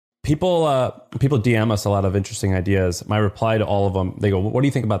people DM us a lot of interesting ideas. My reply to all of them, they go, "What do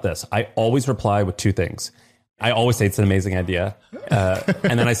you think about this?" I always reply with two things. I always say it's an amazing idea,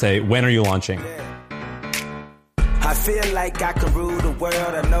 and then I say, "When are you launching?" I feel like I can rule the world.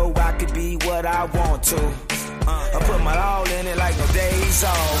 I know I could be what I want to. I put my all in it like no days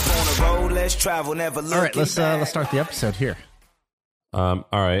off. On the road, let's travel, never look. All right, let's start the episode here. All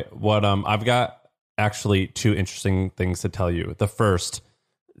right, what I've got actually two interesting things to tell you. The first,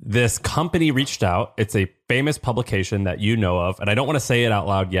 this company reached out. It's a famous publication that you know of, and I don't want to say it out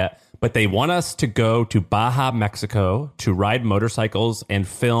loud yet, but they want us to go to Baja, Mexico to ride motorcycles and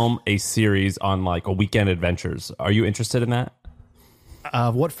film a series on like a weekend adventures. Are you interested in that?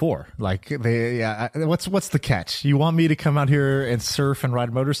 What for? Like, what's the catch? You want me to come out here and surf and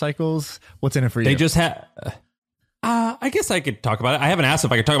ride motorcycles? What's in it for you? They just had. I guess I could talk about it. I haven't asked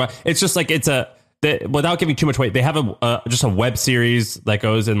if I could talk about it. It's just like without giving too much weight. They have just a web series that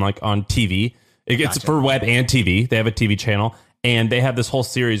goes in like on TV. It's for web and TV. They have a TV channel, and they have this whole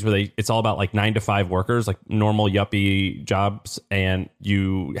series where it's all about like 9 to 5 workers, like normal yuppie jobs, and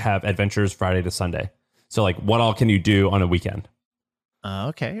you have adventures Friday to Sunday. So like, what all can you do on a weekend?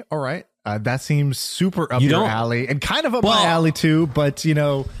 Okay. All right. That seems super up your alley and kind of up my alley too, but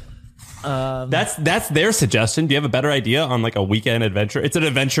that's their suggestion. Do you have a better idea on like a weekend adventure? It's an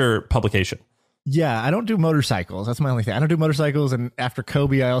adventure publication. Yeah, I don't do motorcycles. That's my only thing. I don't do motorcycles, and after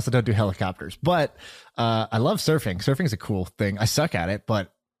Kobe, I also don't do helicopters. But I love surfing. Surfing is a cool thing. I suck at it,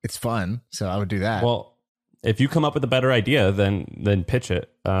 but it's fun, so I would do that. Well, if you come up with a better idea, then pitch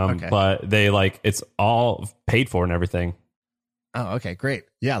it. Okay. But it's all paid for and everything. Oh, okay, great.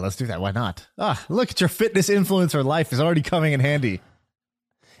 Yeah, let's do that. Why not? Look at your fitness influencer life is already coming in handy.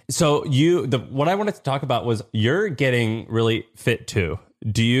 So what I wanted to talk about was you're getting really fit too.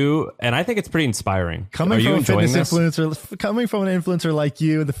 Do you? And I think it's pretty inspiring. Coming from an influencer like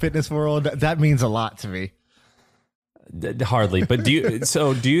you in the fitness world, that means a lot to me. Hardly, but do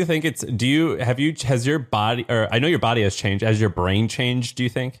you think has your body, or I know your body has changed, has your brain changed, do you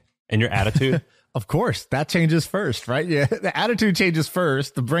think, and your attitude? Of course, that changes first, right? Yeah, the attitude changes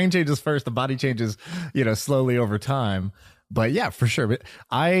first, the brain changes first, the body changes, slowly over time. But yeah, for sure. But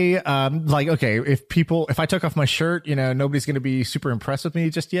I okay, if I took off my shirt, nobody's going to be super impressed with me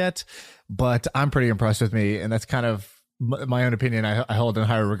just yet, but I'm pretty impressed with me, and that's kind of my own opinion. I hold in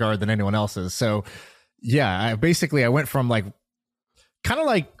higher regard than anyone else's. So yeah, I went from like, kind of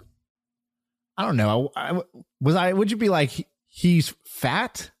like, I don't know. Would you be like, he's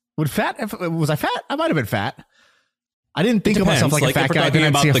fat? Was I fat? I might've been fat. I didn't think of myself like a fat guy.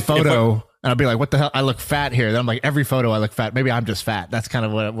 Then I'd see a photo and I'd be like, what the hell? I look fat here. Then I'm like, every photo I look fat. Maybe I'm just fat. That's kind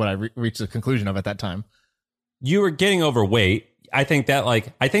of what I reached the conclusion of at that time. You were getting overweight. I think that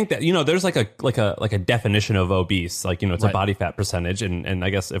there's like a definition of obese, like, it's right. A body fat percentage. And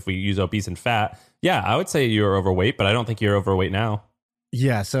I guess if we use obese and fat, yeah, I would say you're overweight, but I don't think you're overweight now.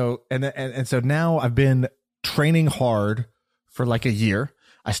 Yeah. So, and so now I've been training hard for like a year.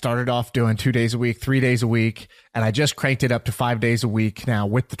 I started off doing 2 days a week, 3 days a week, and I just cranked it up to 5 days a week now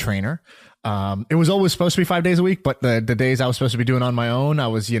with the trainer. It was always supposed to be 5 days a week, but the days I was supposed to be doing on my own, I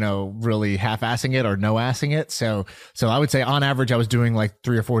was, really half-assing it or no-assing it. So I would say on average, I was doing like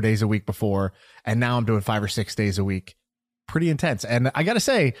 3 or 4 days a week before, and now I'm doing 5 or 6 days a week. Pretty intense. And I got to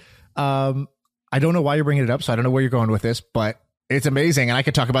say, I don't know why you're bringing it up, so I don't know where you're going with this, but it's amazing, and I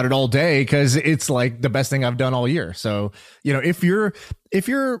could talk about it all day because it's like the best thing I've done all year. So, if you're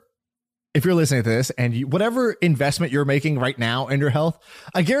listening to this and whatever investment you're making right now in your health,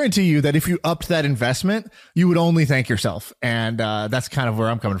 I guarantee you that if you upped that investment, you would only thank yourself. And that's kind of where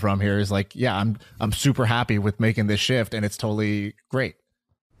I'm coming from here is like, yeah, I'm super happy with making this shift, and it's totally great.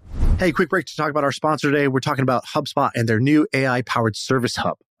 Hey, quick break to talk about our sponsor today. We're talking about HubSpot and their new AI-powered Service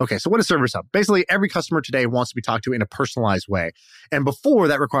Hub. Okay, so what is Service Hub? Basically, every customer today wants to be talked to in a personalized way. And before,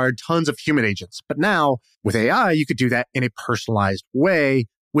 that required tons of human agents. But now, with AI, you could do that in a personalized way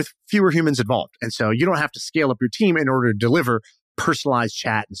with fewer humans involved. And so you don't have to scale up your team in order to deliver personalized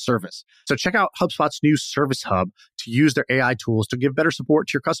chat and service. So check out HubSpot's new Service Hub to use their AI tools to give better support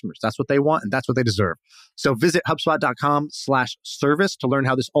to your customers. That's what they want, and that's what they deserve. So visit HubSpot.com/service to learn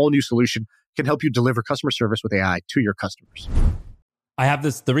how this all-new solution can help you deliver customer service with AI to your customers.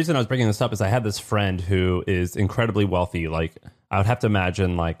 The reason I was bringing this up is I had this friend who is incredibly wealthy. Like, I would have to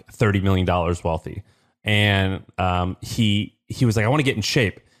imagine like $30 million wealthy. And he was like, I want to get in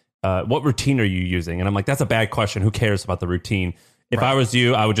shape. What routine are you using? And I'm like, that's a bad question. Who cares about the routine? If I was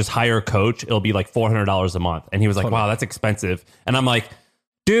you, I would just hire a coach. It'll be like $400 a month. And he was like, wow, that's expensive. And I'm like,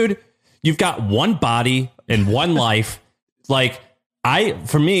 dude, you've got one body and one life. Like,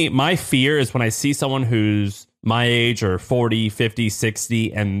 for me, my fear is when I see someone who's my age or 40, 50,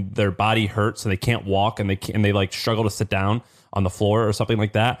 60, and their body hurts so they can't walk and they like struggle to sit down on the floor or something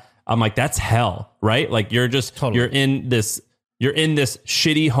like that. I'm like, that's hell, right? Like you're just, totally. you're in this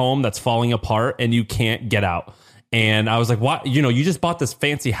shitty home that's falling apart and you can't get out. And I was like, why, you just bought this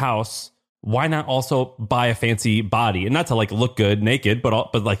fancy house. Why not also buy a fancy body? And not to like look good naked,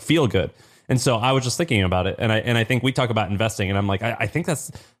 but like feel good. And so I was just thinking about it. And I think we talk about investing and I'm like, I think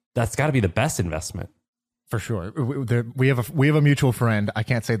that's gotta be the best investment. For sure. We have a mutual friend. I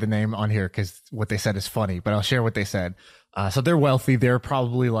can't say the name on here because what they said is funny, but I'll share what they said. So they're wealthy. They're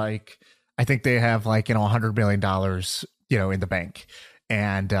probably like, I think they have like, $100 million, in the bank.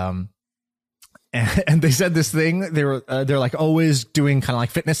 And they said this thing, they're like always doing kind of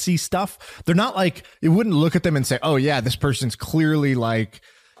like fitnessy stuff. They're not like, you wouldn't look at them and say, oh yeah, this person's clearly like,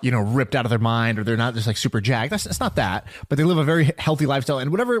 ripped out of their mind, or they're not just like super jacked. It's not that, but they live a very healthy lifestyle,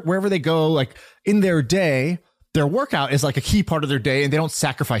 and wherever they go, like in their day, their workout is like a key part of their day, and they don't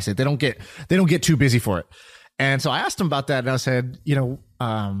sacrifice it. They don't get too busy for it. And so I asked him about that, and I said,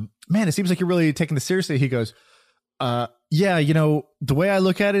 man, it seems like you're really taking this seriously. He goes, yeah, the way I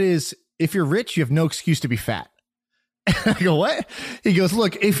look at it is, if you're rich, you have no excuse to be fat. I go, what? He goes,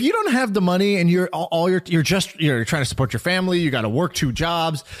 look, if you don't have the money and you're trying to support your family, you got to work 2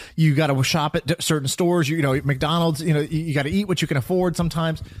 jobs, you got to shop at certain stores, McDonald's, you got to eat what you can afford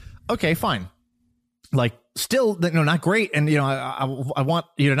sometimes. Okay, fine. Like still, not great. And, I want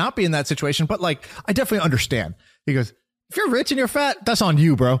you to not be in that situation, but like, I definitely understand. He goes, if you're rich and you're fat, that's on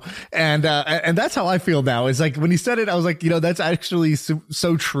you, bro. And that's how I feel now. It's like when he said it, I was like, that's actually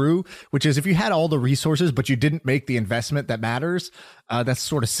so true, which is if you had all the resources, but you didn't make the investment that matters, that's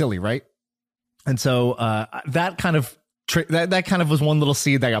sort of silly. Right. And so, that kind of was one little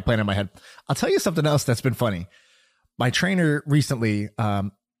seed that got planted in my head. I'll tell you something else that's been funny. My trainer recently,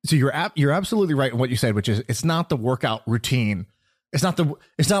 so you're absolutely right in what you said, which is it's not the workout routine. It's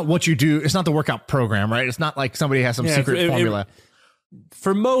not what you do. It's not the workout program, right? It's not like somebody has some secret formula.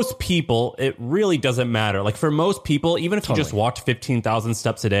 For most people, it really doesn't matter. Like for most people, even if you just walked 15,000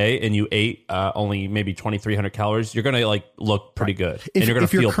 steps a day and you ate only maybe 2,300 calories, you're going to like look pretty good. And you're going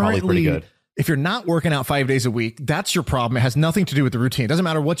to feel probably pretty good. If you're not working out 5 days a week, that's your problem. It has nothing to do with the routine. It doesn't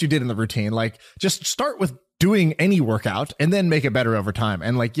matter what you did in the routine. Like just start with doing any workout and then make it better over time.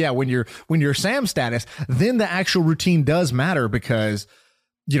 And like, yeah, when you're Sam status, then the actual routine does matter because,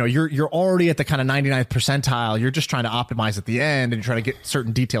 you're already at the kind of 99th percentile. You're just trying to optimize at the end and you're trying to get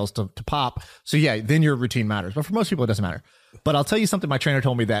certain details to pop. So yeah, then your routine matters. But for most people, it doesn't matter. But I'll tell you something my trainer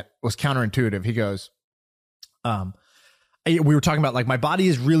told me that was counterintuitive. He goes, we were talking about like my body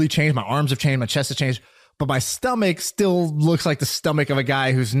has really changed. My arms have changed. My chest has changed. But my stomach still looks like the stomach of a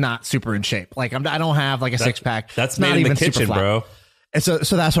guy who's not super in shape. Like I don't have like a 6-pack. That's not even in the kitchen, bro. And so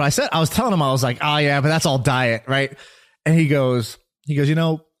that's what I said. I was telling him, I was like, oh yeah, but that's all diet, right? And he goes,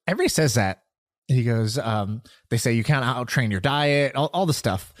 everybody says that. And he goes, they say you can't out-train your diet, all the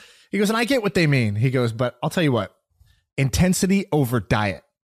stuff. He goes, and I get what they mean. He goes, but I'll tell you what, intensity over diet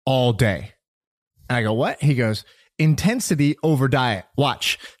all day. And I go, what? He goes, intensity over diet.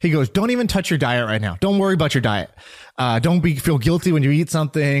 Watch. He goes, don't even touch your diet right now. Don't worry about your diet. Don't feel guilty when you eat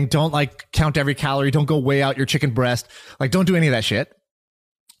something. Don't like count every calorie. Don't go weigh out your chicken breast. Like don't do any of that shit.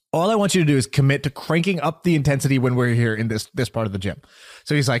 All I want you to do is commit to cranking up the intensity when we're here in this part of the gym.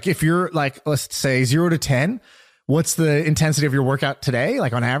 So he's like, if you're like, let's say 0 to 10, what's the intensity of your workout today?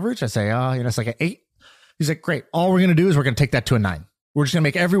 Like on average, I say, it's like an 8. He's like, great. All we're going to do is we're going to take that to a 9. We're just going to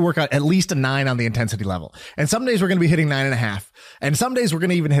make every workout at least a 9 on the intensity level. And some days we're going to be hitting 9.5. And some days we're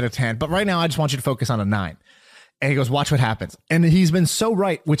going to even hit a 10. But right now, I just want you to focus on a 9. And he goes, watch what happens. And he's been so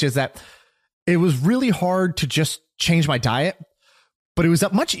right, which is that it was really hard to just change my diet, but it was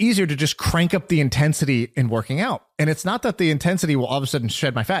much easier to just crank up the intensity in working out. And it's not that the intensity will all of a sudden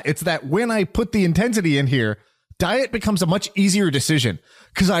shed my fat. It's that when I put the intensity in here, diet becomes a much easier decision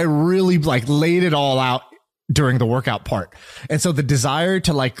because I really like laid it all out during the workout part. And so the desire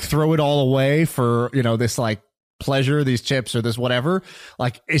to like throw it all away for, this like pleasure, these chips or this whatever,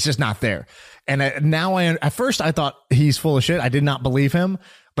 like it's just not there. And now at first I thought he's full of shit. I did not believe him.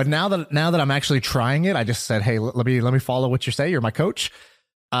 But now that I'm actually trying it, I just said, hey, let me follow what you say. You're my coach.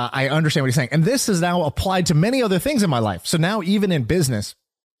 I understand what he's saying. And this is now applied to many other things in my life. So now even in business,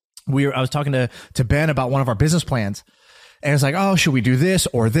 I was talking to Ben about one of our business plans. And it's like, oh, should we do this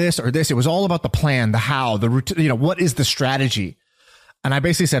or this or this? It was all about the plan, the how, the routine, what is the strategy? And I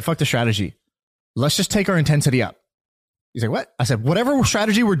basically said, fuck the strategy. Let's just take our intensity up. He's like, what? I said, whatever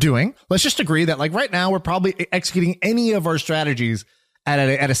strategy we're doing, let's just agree that like right now we're probably executing any of our strategies at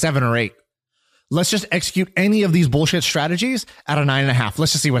a 7 or 8. Let's just execute any of these bullshit strategies at a 9.5.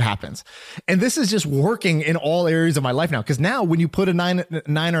 Let's just see what happens. And this is just working in all areas of my life now. Cause now when you put a 9 or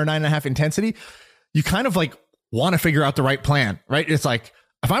 9.5 intensity, you kind of like want to figure out the right plan, right? It's like,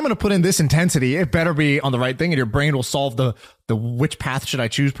 if I'm going to put in this intensity, it better be on the right thing, and your brain will solve the which path should I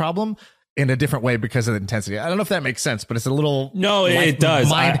choose problem in a different way because of the intensity. I don't know if that makes sense, but it's a little it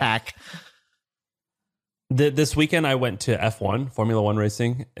does mind hack. This weekend I went to F1 Formula One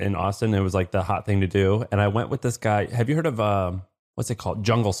racing in Austin. It was like the hot thing to do, and I went with this guy. Have you heard of what's it called?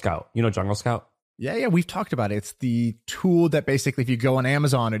 Jungle Scout. You know Jungle Scout? Yeah, we've talked about it. It's the tool that basically, if you go on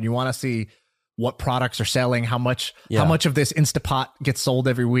Amazon and you want to see what products are selling, how much of this Instapot gets sold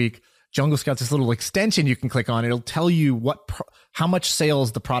every week, Jungle Scout's this little extension you can click on. It'll tell you how much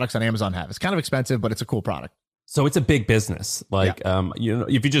sales the products on Amazon have. It's kind of expensive, but it's a cool product. So it's a big business. Like, you know,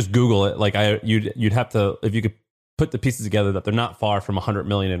 if you just Google it, like you'd have to, if you could put the pieces together, that they're not far from 100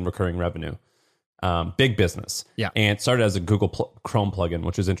 million in recurring revenue. Big business. Yeah. And it started as a Google Chrome plugin,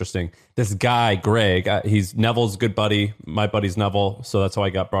 which is interesting. This guy, Greg, he's Neville's good buddy. My buddy's Neville. So that's how I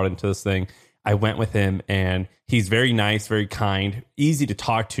got brought into this thing. I went with him, and he's very nice, very kind, easy to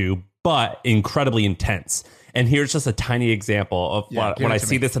talk to, but incredibly intense. And here's just a tiny example of when I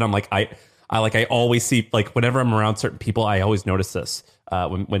see this, and I'm like, I always see, like, whenever I'm around certain people, I always notice this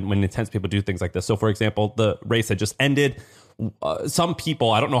when intense people do things like this. So, for example, the race had just ended. Some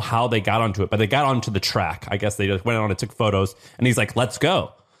people, I don't know how they got onto it, but they got onto the track. I guess they just went on and took photos, and he's like, let's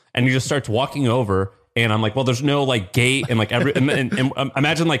go. And he just starts walking over, and I'm like, well, there's no like gate, and like and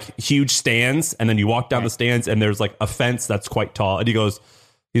imagine like huge stands, and then you walk down the stands, and there's like a fence that's quite tall. And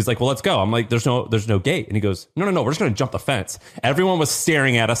he's like, well, let's go. I'm like, there's no gate. And he goes, no, we're just going to jump the fence. Everyone was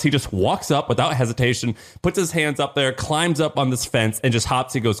staring at us. He just walks up without hesitation, puts his hands up there, climbs up on this fence, and just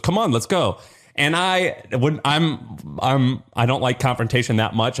hops. He goes, come on, let's go. And I don't like confrontation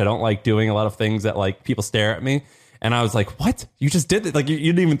that much. I don't like doing a lot of things that like people stare at me. And I was like, what? You just did it. Like, you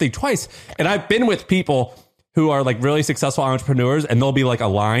didn't even think twice. And I've been with people who are like really successful entrepreneurs, and they'll be like a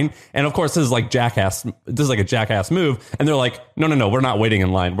line. And of course, this is like a jackass move. And they're like, no, we're not waiting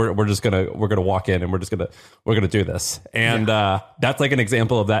in line. We're gonna walk in, and we're gonna do this. And that's like an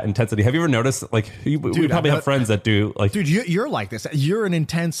example of that intensity. Have you ever noticed, like, we probably have friends that do like, dude, you're like this. You're an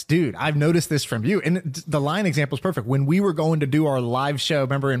intense dude. I've noticed this from you. And the line example is perfect. When we were going to do our live show,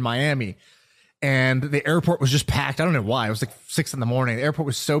 remember, in Miami, and the airport was just packed. I don't know why. It was like 6 a.m. The airport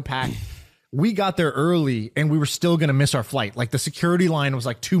was so packed. We got there early, and we were still going to miss our flight. Like, the security line was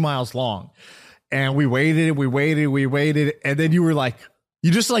like 2 miles long, and we waited. And then you were like,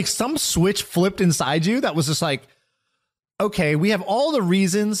 you just like, some switch flipped inside you that was just like, okay, we have all the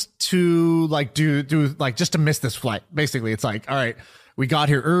reasons to like do like just to miss this flight. Basically, it's like, all right, we got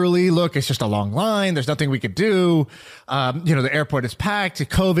here early. Look, it's just a long line. There's nothing we could do. The airport is packed.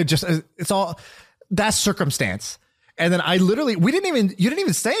 COVID, it's all that circumstance. And then you didn't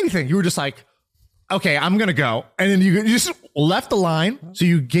even say anything. You were just like, okay, I'm going to go. And then you just left the line. So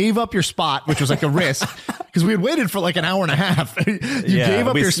you gave up your spot, which was like a risk, because we had waited for like an hour and a half. You gave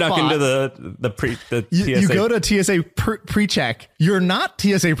up your spot. We snuck into the TSA. You go to TSA pre-check. You're not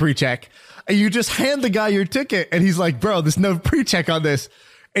TSA pre-check. And you just hand the guy your ticket, and he's like, bro, there's no pre-check on this.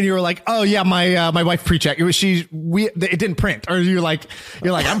 And you were like, oh yeah, my wife pre-checked. It didn't print. Or you're like,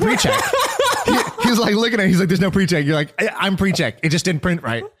 I'm pre-checked. He's like looking at it. He's like, there's no pre-check. You're like, I'm pre-checked. It just didn't print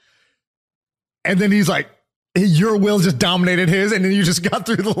right. And then he's like, your will just dominated his, and then you just got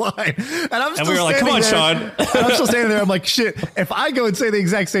through the line. And we were like, come on, Shaan. And I'm still standing there. I'm like, shit, if I go and say the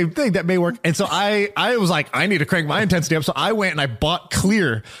exact same thing, that may work. And so I was like, I need to crank my intensity up. So I went and I bought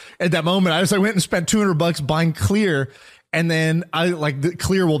Clear at that moment. I went and spent $200 buying Clear. And then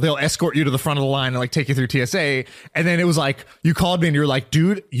they'll escort you to the front of the line and like take you through TSA. And then it was like, you called me and you were like,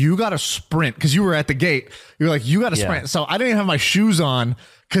 dude, you got to sprint, because you were at the gate. You were like, you got to sprint. So I didn't even have my shoes on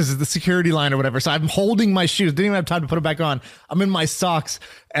because of the security line or whatever. So I'm holding my shoes. Didn't even have time to put it back on. I'm in my socks,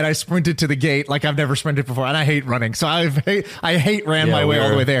 and I sprinted to the gate like I've never sprinted before. And I hate running. So I ran my way all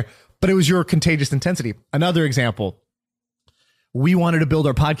the way there. But it was your contagious intensity. Another example, we wanted to build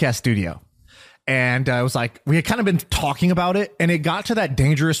our podcast studio. And I was like, we had kind of been talking about it, and it got to that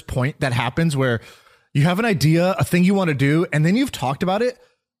dangerous point that happens where you have an idea, a thing you want to do, and then you've talked about it,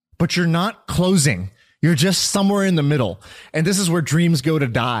 but you're not closing. You're just somewhere in the middle. And this is where dreams go to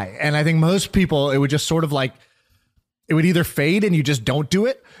die. And I think most people, it would just sort of like, it would either fade and you just don't do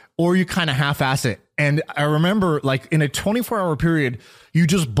it, or you kind of half-ass it. And I remember, like, in a 24-hour period, you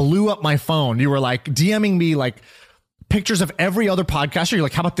just blew up my phone. You were like DMing me like pictures of every other podcaster. You're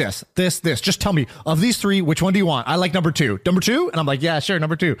like, how about this? Just tell me, of these three, which one do you want? I like number two. Number two? And I'm like, yeah, sure,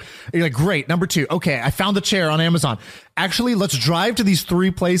 number two. And you're like, great, number two. Okay, I found the chair on Amazon. Actually, let's drive to these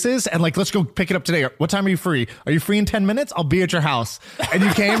three places and like, let's go pick it up today. What time are you free? Are you free in 10 minutes? I'll be at your house. And you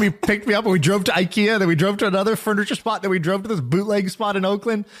came, you picked me up, and we drove to IKEA, then we drove to another furniture spot, then we drove to this bootleg spot in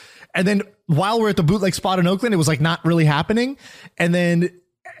Oakland. And then while we're at the bootleg spot in Oakland, it was like not really happening. And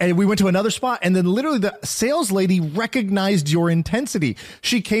we went to another spot, and then literally the sales lady recognized your intensity.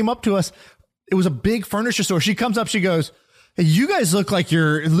 She came up to us. It was a big furniture store. She comes up, she goes, hey, you guys look like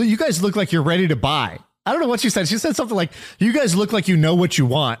you're ready to buy. I don't know what she said. She said something like, you guys look like you know what you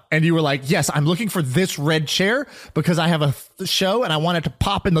want. And you were like, yes, I'm looking for this red chair because I have a show and I want it to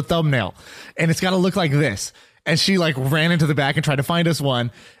pop in the thumbnail and it's got to look like this. And she like ran into the back and tried to find us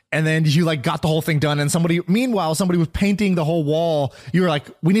one. And then you like got the whole thing done. And meanwhile, somebody was painting the whole wall. You were like,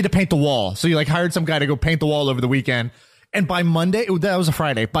 we need to paint the wall. So you like hired some guy to go paint the wall over the weekend. And by Monday, that was a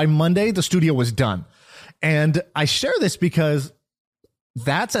Friday. By Monday, the studio was done. And I share this because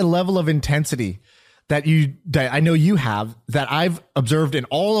that's a level of intensity that I know you have, that I've observed in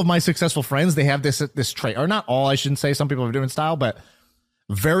all of my successful friends. They have this trait, or not all, I shouldn't say, some people have a different style, but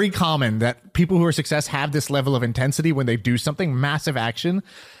very common that people who are success have this level of intensity when they do something, massive action.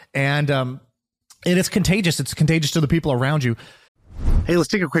 And it is contagious. It's contagious to the people around you. Hey, let's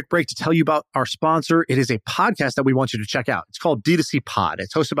take a quick break to tell you about our sponsor. It is a podcast that we want you to check out. It's called D2C Pod.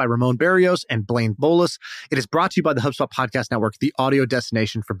 It's hosted by Ramon Barrios and Blaine Bolus. It is brought to you by the HubSpot Podcast Network, the audio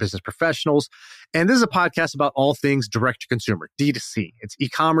destination for business professionals. And this is a podcast about all things direct to consumer, D2C. It's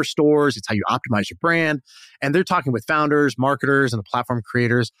e-commerce stores. It's how you optimize your brand. And they're talking with founders, marketers, and the platform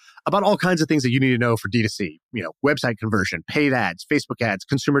creators about all kinds of things that you need to know for D2C. You know, website conversion, paid ads, Facebook ads,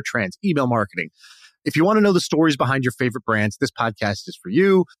 consumer trends, email marketing. If you want to know the stories behind your favorite brands, this podcast is for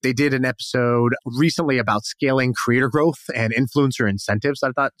you. They did an episode recently about scaling creator growth and influencer incentives that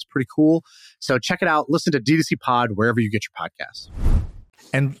I thought was pretty cool. So check it out. Listen to D2C Pod wherever you get your podcasts.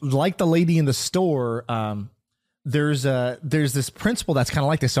 And like the lady in the store, there's this principle that's kind of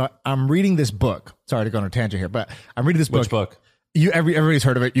like this. So I'm reading this book. Sorry to go on a tangent here, but I'm reading this book. Which book? Everybody's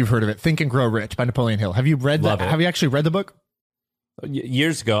heard of it. You've heard of it. Think and Grow Rich by Napoleon Hill. Have you read that? Have you actually read the book?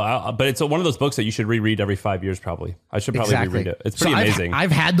 Years ago, but it's one of those books that you should reread every 5 years. Probably, I should probably reread it. It's pretty amazing.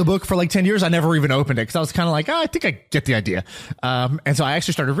 I've had the book for like 10 years. I never even opened it because I was kind of like, I think I get the idea. And so I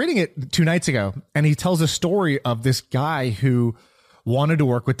actually started reading it 2 nights ago. And he tells a story of this guy who wanted to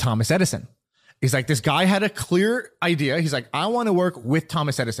work with Thomas Edison. He's like, this guy had a clear idea. He's like, I want to work with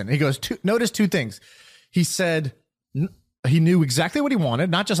Thomas Edison. And he goes, notice 2 things. He said, he knew exactly what he wanted,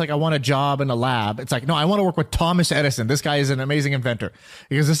 not just like, I want a job in a lab. It's like, no, I want to work with Thomas Edison. This guy is an amazing inventor.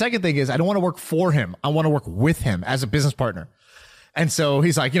 Because the second thing is, I don't want to work for him. I want to work with him as a business partner. And so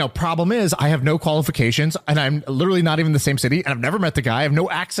he's like, problem is I have no qualifications and I'm literally not even in the same city. And I've never met the guy. I have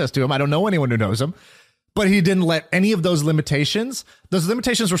no access to him. I don't know anyone who knows him. But he didn't let any of those limitations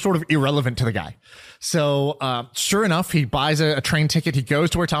were sort of irrelevant to the guy. So sure enough, he buys a train ticket. He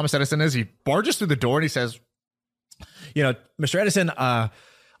goes to where Thomas Edison is. He barges through the door and he says, Mr. Edison,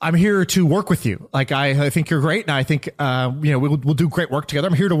 I'm here to work with you. Like, I think you're great. And I think, we'll do great work together.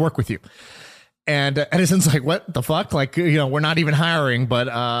 I'm here to work with you. And Edison's like, what the fuck? Like, we're not even hiring, but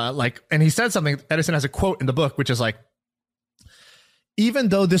and he said something. Edison has a quote in the book, which is like, even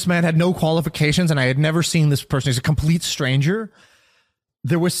though this man had no qualifications and I had never seen this person, he's a complete stranger,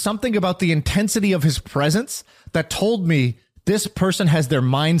 there was something about the intensity of his presence that told me this person has their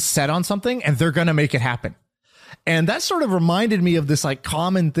mind set on something and they're going to make it happen. And that sort of reminded me of this like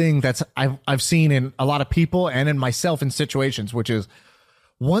common thing that's I've seen in a lot of people and in myself in situations, which is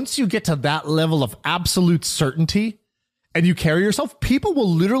once you get to that level of absolute certainty and you carry yourself, people will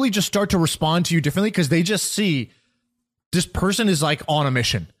literally just start to respond to you differently because they just see this person is like on a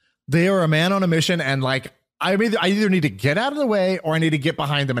mission. They are a man on a mission. And like, I either need to get out of the way or I need to get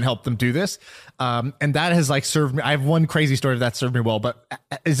behind them and help them do this. And that has like served me. I have one crazy story that served me well, but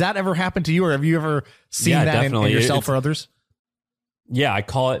has that ever happened to you or have you ever seen that in yourself or others? Yeah, I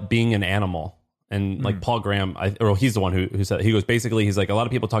call it being an animal. And like Paul Graham, he's the one who said, he goes, basically, he's like, a lot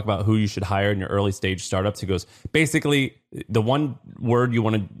of people talk about who you should hire in your early stage startups. He goes, basically, the one word you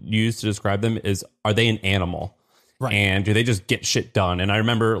want to use to describe them is, are they an animal? Right. And do they just get shit done? And I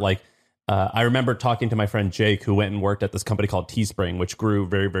remember talking to my friend Jake, who went and worked at this company called Teespring, which grew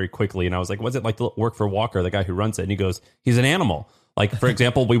very, very quickly. And I was like, what's it like to work for Walker, the guy who runs it? And he goes, he's an animal. Like, for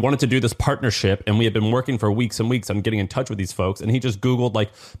example, we wanted to do this partnership and we had been working for weeks and weeks on getting in touch with these folks. And he just Googled like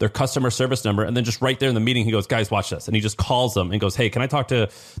their customer service number. And then just right there in the meeting, he goes, guys, watch this. And he just calls them and goes, hey, can I talk to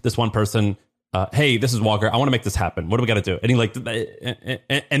this one person? Hey, this is Walker. I want to make this happen. What do we got to do? And he like,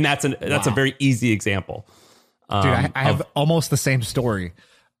 and that's a very easy example. I have almost the same story.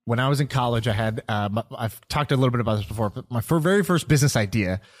 When I was in college, I had I've talked a little bit about this before, but my very first business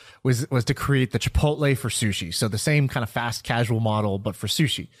idea was to create the Chipotle for sushi. So the same kind of fast casual model, but for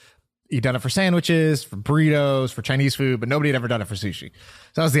sushi. You'd done it for sandwiches, for burritos, for Chinese food, but nobody had ever done it for sushi.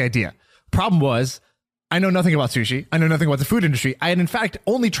 So that was the idea. Problem was, I know nothing about sushi. I know nothing about the food industry. I had, in fact,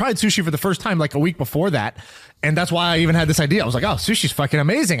 only tried sushi for the first time like a week before that. And that's why I even had this idea. I was like, oh, sushi's fucking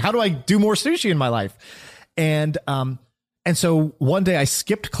amazing. How do I do more sushi in my life? And so one day I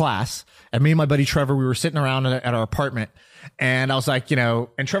skipped class, and me and my buddy Trevor, we were sitting around at our apartment, and I was like,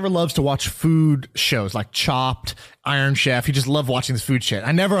 and Trevor loves to watch food shows like Chopped, Iron Chef. He just loved watching this food shit.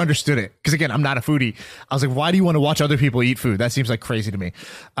 I never understood it because, again, I'm not a foodie. I was like, why do you want to watch other people eat food? That seems like crazy to me.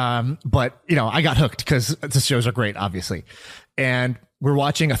 But I got hooked because the shows are great, obviously. And we're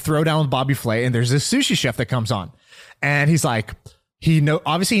watching a Throwdown with Bobby Flay, and there's this sushi chef that comes on, and he's like,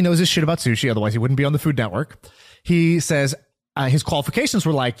 obviously he knows his shit about sushi, otherwise he wouldn't be on the Food Network. He says, his qualifications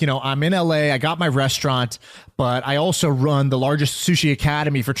were like, I'm in LA, I got my restaurant, but I also run the largest sushi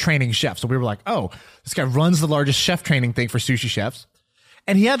academy for training chefs. So we were like, oh, this guy runs the largest chef training thing for sushi chefs.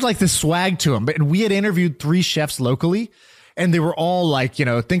 And he had like this swag to him. And we had interviewed 3 chefs locally, and they were all like,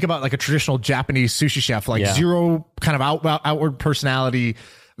 think about like a traditional Japanese sushi chef, like zero kind of outward personality,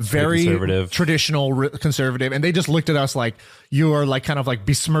 very traditional, conservative. And they just looked at us like, you are like kind of like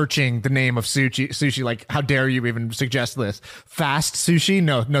besmirching the name of sushi. Like, how dare you even suggest this? Fast sushi?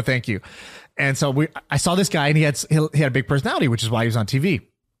 No, thank you. And so I saw this guy, and he had a big personality, which is why he was on TV.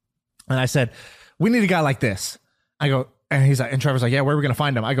 And I said, we need a guy like this. I go, and he's like, and Trevor's like, yeah, where are we going to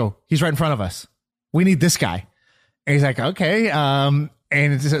find him? I go, he's right in front of us. We need this guy. And he's like, okay.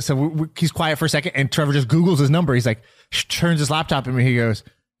 And so he's quiet for a second, and Trevor just Googles his number. He's like, turns his laptop at me. He goes,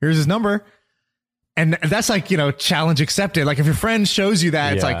 here's his number. And that's like, challenge accepted. Like if your friend shows you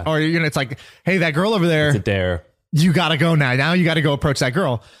that, it's like, or, it's like, hey, that girl over there, it's a dare. You got to go now. Now you got to go approach that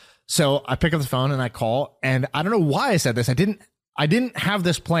girl. So I pick up the phone and I call, and I don't know why I said this. I didn't have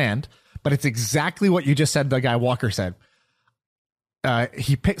this planned, but it's exactly what you just said. The guy Walker said,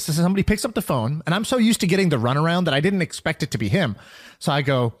 somebody picks up the phone, and I'm so used to getting the runaround that I didn't expect it to be him. So I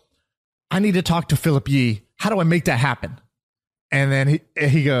go, I need to talk to Philip Yee. How do I make that happen? And then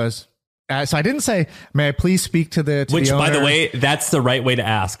he goes, so I didn't say, may I please speak to the Which, the owner? By the way, that's the right way to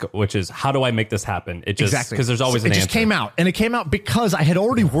ask, which is, how do I make this happen? It just, exactly. Because there's always an answer. It just came out. And it came out because I had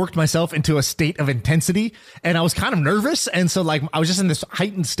already worked myself into a state of intensity, and I was kind of nervous. And so like, I was just in this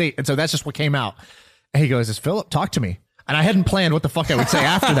heightened state. And so that's just what came out. And he goes, is Philip, talk to me. And I hadn't planned what the fuck I would say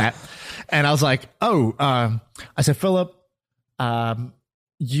after that. And I was like, I said, Philip,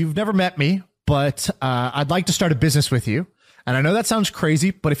 you've never met me, but I'd like to start a business with you. And I know that sounds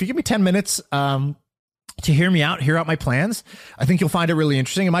crazy, but if you give me 10 minutes to hear out my plans, I think you'll find it really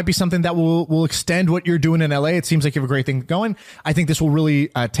interesting. It might be something that will extend what you're doing in LA. It seems like you have a great thing going. I think this will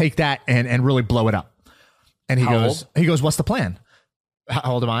really take that and really blow it up. And he goes, what's the plan?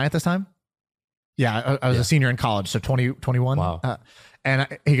 How old am I at this time? Yeah, I was a senior in college, so 21. Wow. And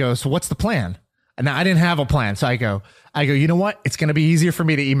he goes, so what's the plan? And now I didn't have a plan. So I go, you know what? It's going to be easier for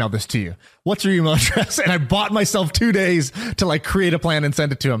me to email this to you. What's your email address? And I bought myself 2 days to like create a plan and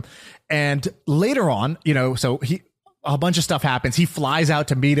send it to him. And later on, so a bunch of stuff happens. He flies out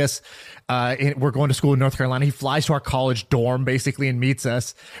to meet us. We're going to school in North Carolina. He flies to our college dorm basically and meets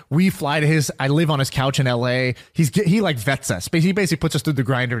us. We fly to I live on his couch in LA. He like vets us. He basically puts us through the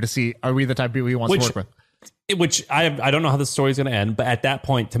grinder to see, are we the type of people he wants to work with? Which I don't know how this story is going to end, but at that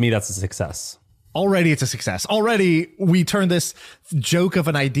point, to me, that's a success. Already it's a success. Already we turn this joke of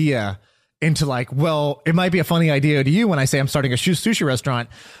an idea into like, well, it might be a funny idea to you when I say I'm starting a sushi restaurant,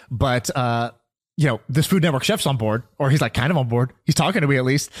 but this Food Network chef's on board, or he's like kind of on board. He's talking to me at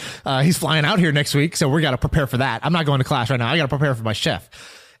least. He's flying out here next week, so we got to prepare for that. I'm not going to class right now. I got to prepare for my chef.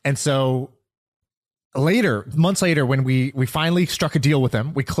 And so months later, when we finally struck a deal with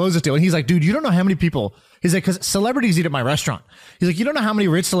him, we closed the deal, and he's like, dude, you don't know how many people. He's like, because celebrities eat at my restaurant. He's like, you don't know how many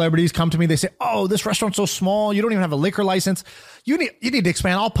rich celebrities come to me. They say, oh, this restaurant's so small. You don't even have a liquor license. You need to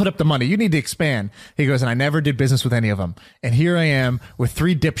expand. I'll put up the money. You need to expand. He goes, and I never did business with any of them. And here I am with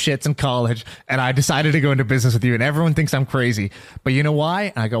 3 dipshits in college, and I decided to go into business with you, and everyone thinks I'm crazy. But you know why?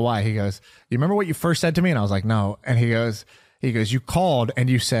 And I go, why? He goes, you remember what you first said to me? And I was like, no. And he goes, you called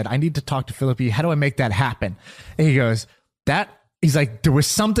and you said, I need to talk to Philip Yee. How do I make that happen? And he goes, he's like, there was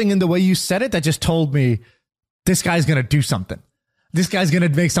something in the way you said it that just told me this guy's going to do something. This guy's going to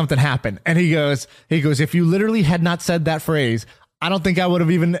make something happen. And he goes, if you literally had not said that phrase, I don't think I would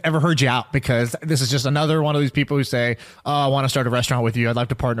have even ever heard you out, because this is just another one of these people who say, oh, I want to start a restaurant with you. I'd like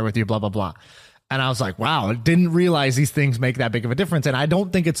to partner with you, blah, blah, blah. And I was like, wow, I didn't realize these things make that big of a difference. And I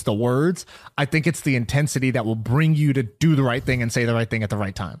don't think it's the words. I think it's the intensity that will bring you to do the right thing and say the right thing at the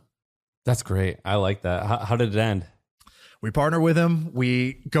right time. That's great. I like that. How did it end? We partner with him.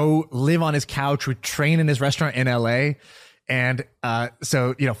 We go live on his couch. We train in his restaurant in LA. And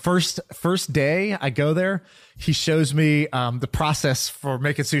so, first day I go there, he shows me the process for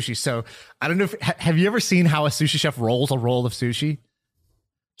making sushi. So I don't know have you ever seen how a sushi chef rolls a roll of sushi?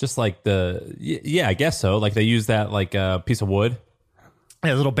 Just like yeah, I guess so. Like they use that like a piece of wood.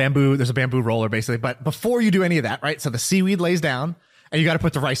 Yeah, a little bamboo. There's a bamboo roller basically. But before you do any of that, right? So the seaweed lays down and you got to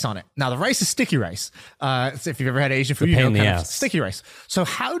put the rice on it. Now the rice is sticky rice. If you've ever had Asian food, pain in the ass. Sticky rice. So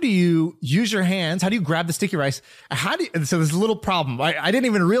how do you use your hands? How do you grab the sticky rice? So there's a little problem. I didn't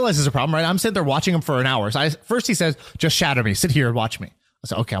even realize there's a problem, right? I'm sitting there watching him for an hour. So first he says, just shadow me, sit here and watch me. I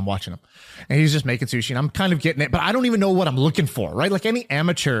said, okay, I'm watching him. And he's just making sushi and I'm kind of getting it, but I don't even know what I'm looking for, right? Like any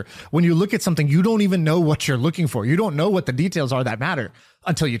amateur, when you look at something, you don't even know what you're looking for. You don't know what the details are that matter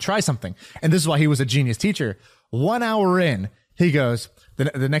until you try something. And this is why he was a genius teacher. 1 hour in, he goes,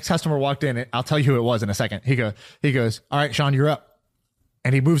 the next customer walked in. I'll tell you who it was in a second. He goes, all right, Shaan, you're up.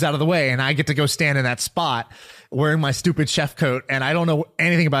 And he moves out of the way and I get to go stand in that spot wearing my stupid chef coat. And I don't know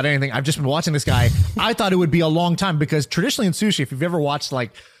anything about anything. I've just been watching this guy. I thought it would be a long time because traditionally in sushi, if you've ever watched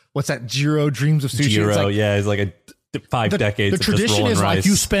like, what's that? Jiro Dreams of Sushi. Jiro, it's like 5 decades. The tradition is rice. like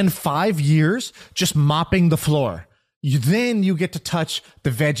you spend 5 years just mopping the floor. Then you get to touch the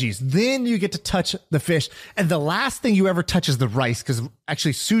veggies. Then you get to touch the fish. And the last thing you ever touch is the rice because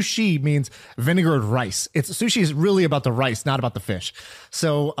actually sushi means vinegared rice. Sushi is really about the rice, not about the fish.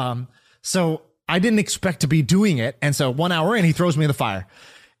 So I didn't expect to be doing it. And so 1 hour in, he throws me in the fire.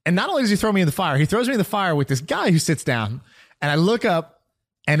 And not only does he throw me in the fire, he throws me in the fire with this guy who sits down and I look up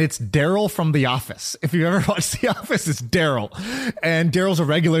and it's Daryl from The Office. If you've ever watched The Office, it's Daryl. And Daryl's a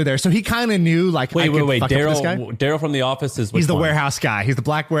regular there. So he kind of knew, like, wait. Daryl from The Office is he's the warehouse guy. He's the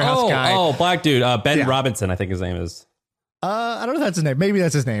black warehouse guy. Oh, black dude. Ben Robinson, I think his name is. I don't know if that's his name. Maybe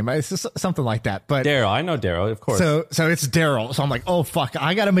that's his name. It's just something like that. But Daryl, I know Daryl, of course. So it's Daryl. So I'm like, oh fuck,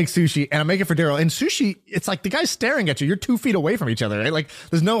 I got to make sushi, and I make it for Daryl. And sushi, it's like the guy's staring at you. You're 2 feet away from each other, right? Like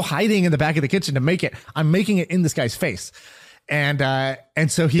there's no hiding in the back of the kitchen to make it. I'm making it in this guy's face. And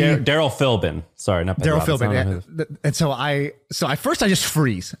so Daryl Philbin. Sorry, not Daryl Philbin. Yeah. And so I first just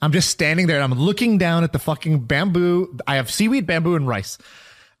freeze. I'm just standing there and I'm looking down at the fucking bamboo. I have seaweed, bamboo, and rice.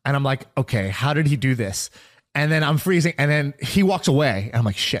 And I'm like, okay, how did he do this? And then I'm freezing. And then he walks away. And I'm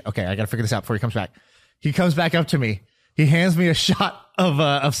like, shit, okay, I got to figure this out before he comes back. He comes back up to me. He hands me a shot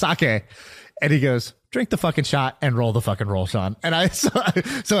of sake. And he goes, drink the fucking shot and roll the fucking roll, Shaan.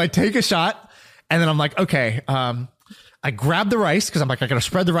 And so I take a shot. And then I'm like, okay, I grab the rice because I'm like, I got to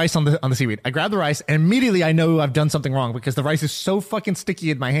spread the rice on the seaweed. I grab the rice and immediately I know I've done something wrong because the rice is so fucking sticky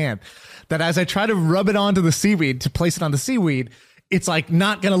in my hand that as I try to rub it onto the seaweed to place it on the seaweed, it's like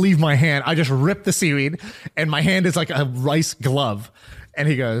not going to leave my hand. I just rip the seaweed and my hand is like a rice glove. And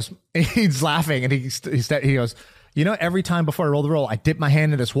he's laughing and he goes, you know, every time before I roll the roll, I dip my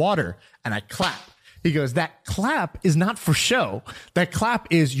hand in this water and I clap. He goes, that clap is not for show. That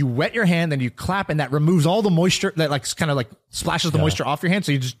clap is you wet your hand, then you clap, and that removes all the moisture that like kind of like splashes the moisture off your hand.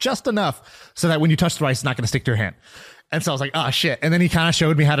 So you just enough so that when you touch the rice, it's not going to stick to your hand. And so I was like, oh shit. And then he kind of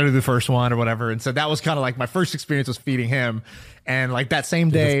showed me how to do the first one or whatever. And so that was kind of like my first experience was feeding him. And like that same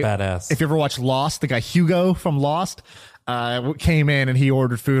day, that's badass. If you ever watched Lost, the guy Hugo from Lost came in and he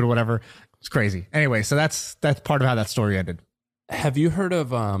ordered food or whatever. It's crazy. Anyway, so that's part of how that story ended. Have you heard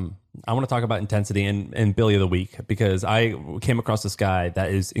of, I want to talk about intensity and Billy of the Week because I came across this guy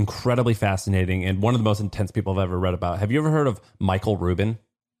that is incredibly fascinating and one of the most intense people I've ever read about. Have you ever heard of Michael Rubin?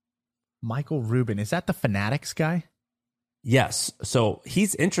 Michael Rubin. Is that the Fanatics guy? Yes. So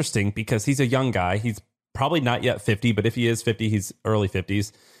he's interesting because he's a young guy. He's probably not yet 50, but if he is 50, he's early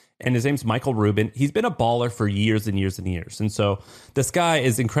 50s. And his name's Michael Rubin. He's been a baller for years and years and years. And so this guy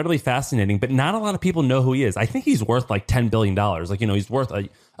is incredibly fascinating, but not a lot of people know who he is. I think he's worth like $10 billion. Like, you know, he's worth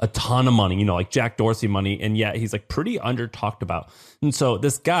a ton of money, you know, like Jack Dorsey money. And yet he's like pretty under talked about. And so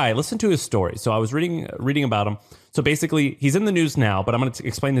this guy, listen to his story. So I was reading about him. So basically, he's in the news now, but I'm going to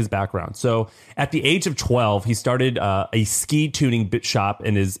explain his background. So at the age of 12, he started a ski tuning shop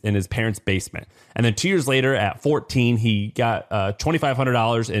in his parents' basement. And then 2 years later, at 14, he got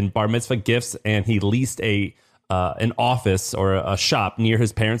 $2,500 in bar mitzvah gifts, and he leased a an office or a shop near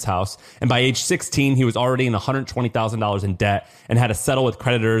his parents' house. And by age 16, he was already in $120,000 in debt and had to settle with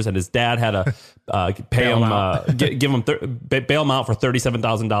creditors. And his dad had to pay him, give him bail him out for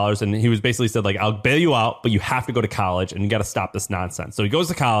 $37,000. And he was basically said, like, I'll bail you out, but you have to go to college and you got to stop this nonsense. So he goes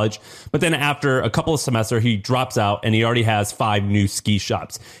to college, but then after a couple of semesters, he drops out and he already has 5 new ski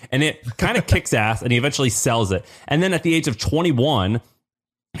shops. And it kind of kicks ass, and he eventually sells it. And then at the age of 21,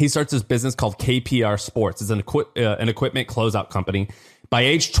 he starts this business called KPR Sports. It's an equipment closeout company. By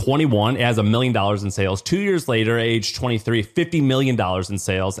age 21, it has $1 million in sales. 2 years later, age 23, $50 million in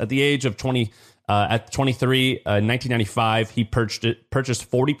sales. At the age of 23, 1995, he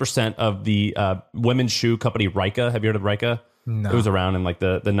purchased 40% of the women's shoe company Ryka. Have you heard of Ryka? No. It was around in like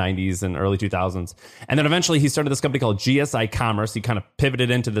the 90s and early 2000s. And then eventually he started this company called GSI Commerce. He kind of pivoted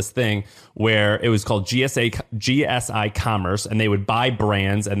into this thing where it was called GSI Commerce, and they would buy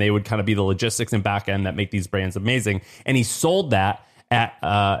brands and they would kind of be the logistics and back end that make these brands amazing. And he sold that at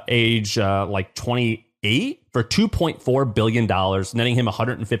age like 28 for $2.4 billion, netting him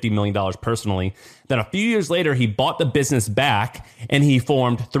 $150 million personally. Then a few years later, he bought the business back and he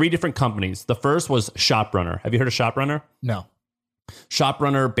formed 3 different companies. The first was ShopRunner. Have you heard of ShopRunner? No.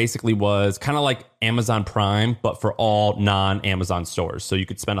 ShopRunner basically was kind of like Amazon Prime, but for all non-Amazon stores. So you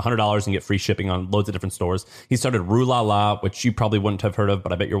could spend $100 and get free shipping on loads of different stores. He started Rue La La, which you probably wouldn't have heard of,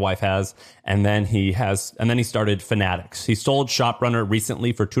 but I bet your wife has. And then he started Fanatics. He sold ShopRunner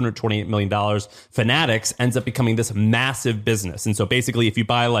recently for $228 million. Fanatics ends up becoming this massive business. And so basically, if you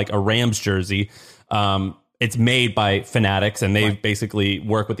buy like a Rams jersey, it's made by Fanatics, and they basically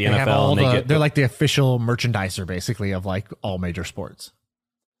work with the NFL. They're like the official merchandiser, basically, of like all major sports.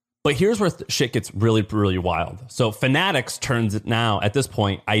 But here's where shit gets really, really wild. So Fanatics turns it now, at this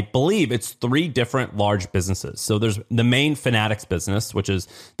point, I believe it's 3 different large businesses. So there's the main Fanatics business, which is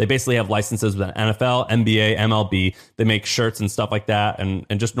they basically have licenses with NFL, NBA, MLB. They make shirts and stuff like that,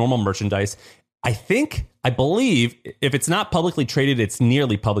 and just normal merchandise. I believe if it's not publicly traded, it's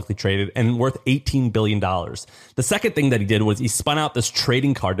nearly publicly traded and worth $18 billion. The second thing that he did was he spun out this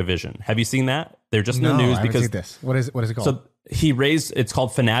trading card division. Have you seen that? They're just in the news because this. What is it called? So it's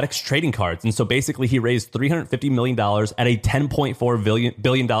called Fanatics Trading Cards. And so basically he raised $350 million at a $10.4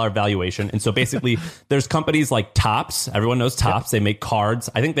 billion valuation. And so basically there's companies like Topps. Everyone knows Topps. Yep. They make cards.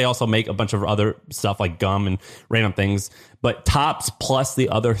 I think they also make a bunch of other stuff like gum and random things. But Topps plus the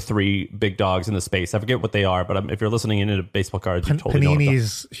other 3 big dogs in the space. I forget what they are, but if you're listening into baseball cards, you totally know.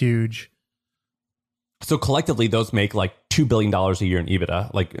 Panini's huge. So collectively, those make like $2 billion a year in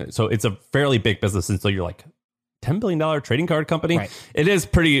EBITDA. Like, so it's a fairly big business. And so you're like, $10 billion trading card company. Right. It is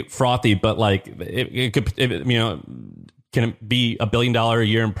pretty frothy, but like it could, can it be $1 billion a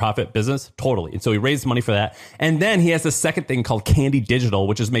year in profit business? Totally. And so he raised money for that. And then he has the second thing called Candy Digital,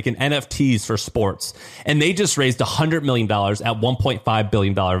 which is making NFTs for sports. And they just raised $100 million at $1.5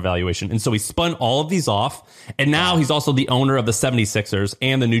 billion valuation. And so he spun all of these off. And now he's also the owner of the 76ers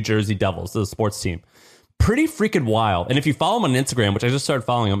and the New Jersey Devils, the sports team. Pretty freaking wild. And if you follow him on Instagram, which I just started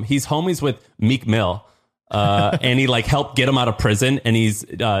following him, he's homies with Meek Mill. And he like helped get him out of prison, and he's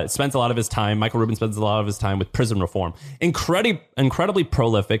spends a lot of his time. Michael Rubin spends a lot of his time with prison reform. Incredibly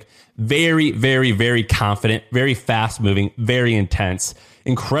prolific, very, very, very confident, very fast moving, very intense,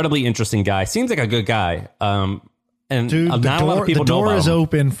 incredibly interesting guy. Seems like a good guy. And dude, not a lot of people know about him. The door is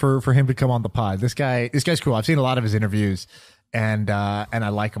open for him to come on the pod. This guy's cool. I've seen a lot of his interviews, and I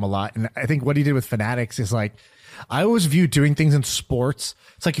like him a lot. And I think what he did with Fanatics is like, I always view doing things in sports.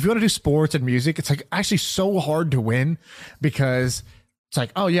 It's like if you want to do sports and music, it's like actually so hard to win because it's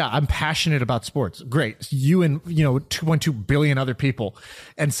like, oh yeah, I'm passionate about sports. Great. You and 2.2 billion other people.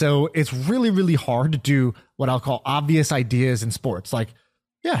 And so it's really, really hard to do what I'll call obvious ideas in sports. Like,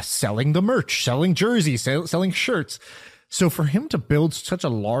 yeah, selling the merch, selling jerseys, selling shirts. So for him to build such a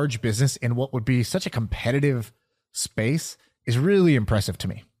large business in what would be such a competitive space is really impressive to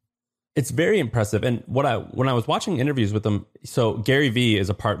me. It's very impressive. And when I was watching interviews with him, so Gary Vee is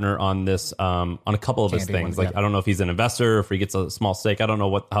a partner on this, on a couple of his things. Like, I don't know if he's an investor or if he gets a small stake. I don't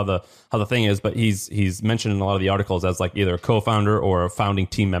know how the thing is, but he's mentioned in a lot of the articles as like either a co-founder or a founding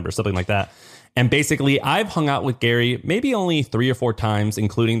team member, something like that. And basically, I've hung out with Gary maybe only 3 or 4 times,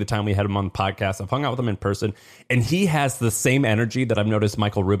 including the time we had him on the podcast. I've hung out with him in person, and he has the same energy that I've noticed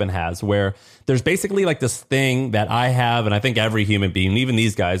Michael Rubin has, where there's basically like this thing that I have, and I think every human being, even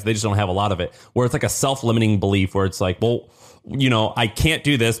these guys, they just don't have a lot of it, where it's like a self-limiting belief where it's like, well, I can't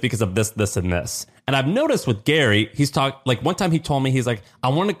do this because of this, this, and this. And I've noticed with Gary, he's talked, like one time he told me, he's like,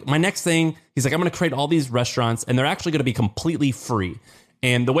 my next thing, he's like, I'm going to create all these restaurants, and they're actually going to be completely free.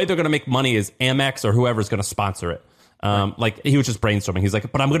 And the way they're going to make money is Amex or whoever's going to sponsor it. Like he was just brainstorming. He's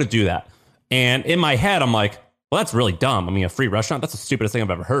like, but I'm going to do that. And in my head, I'm like, well, that's really dumb. I mean, a free restaurant, that's the stupidest thing I've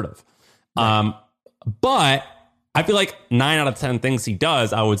ever heard of. Right. But I feel like 9 out of 10 things he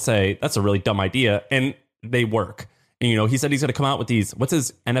does, I would say that's a really dumb idea, and they work. And, you know, he said he's going to come out with these. What's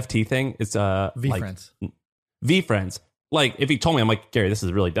his NFT thing? It's V-Friends. V-Friends. Like, if he told me, I'm like, Gary, this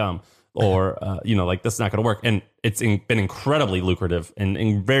is really dumb. Or, you know, like, this is not going to work. And it's been incredibly lucrative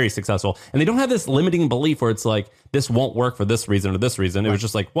and very successful. And they don't have this limiting belief where it's like, this won't work for this reason or this reason. It was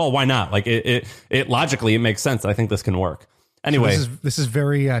just like, well, why not? Like, it logically, it makes sense. I think this can work. Anyway. So this is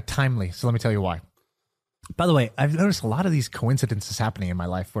very timely. So let me tell you why. By the way, I've noticed a lot of these coincidences happening in my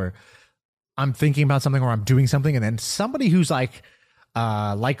life where I'm thinking about something or I'm doing something, and then somebody who's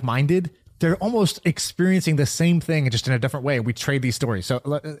like-minded, they're almost experiencing the same thing just in a different way. We trade these stories.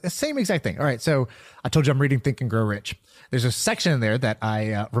 So same exact thing. All right. So I told you I'm reading Think and Grow Rich. There's a section in there that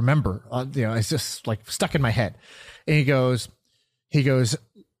I remember, it's just like stuck in my head. And he goes,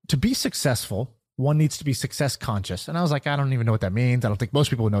 to be successful, one needs to be success conscious. And I was like, I don't even know what that means. I don't think most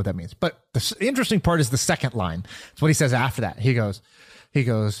people would know what that means. But the interesting part is the second line. It's what he says after that. He goes,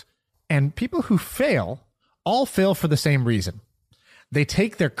 and people who fail all fail for the same reason. They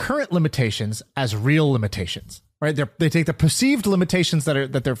take their current limitations as real limitations, right? They take the perceived limitations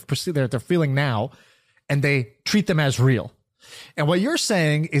that they're feeling now, and they treat them as real. And what you're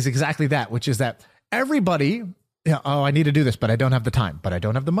saying is exactly that, which is that everybody, I need to do this, but I don't have the time, but I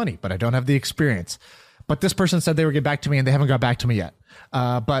don't have the money, but I don't have the experience. But this person said they would get back to me, and they haven't got back to me yet.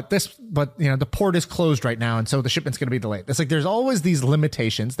 But the port is closed right now, and so the shipment's going to be delayed. It's like there's always these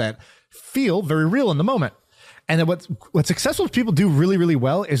limitations that feel very real in the moment. And then what successful people do really, really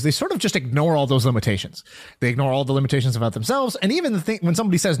well is they sort of just ignore all those limitations. They ignore all the limitations about themselves. And even the thing, when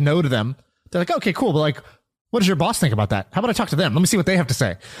somebody says no to them, they're like, okay, cool. But like, what does your boss think about that? How about I talk to them? Let me see what they have to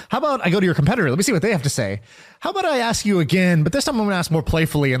say. How about I go to your competitor? Let me see what they have to say. How about I ask you again, but this time I'm going to ask more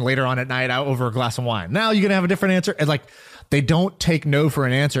playfully and later on at night out over a glass of wine. Now you're going to have a different answer. And like, they don't take no for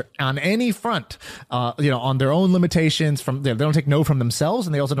an answer on any front, on their own limitations they don't take no from themselves,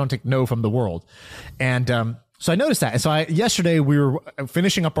 and they also don't take no from the world. And, so I noticed that. And so yesterday we were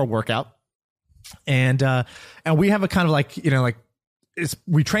finishing up our workout, and we have a kind of like,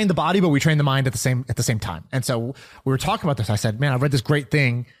 we train the body, but we train the mind at the same time. And so we were talking about this. I said, man, I read this great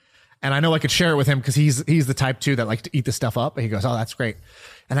thing, and I know I could share it with him because he's the type too that likes to eat this stuff up. And he goes, oh, that's great.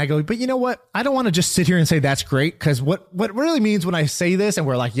 And I go, but you know what? I don't want to just sit here and say that's great, because what really means when I say this and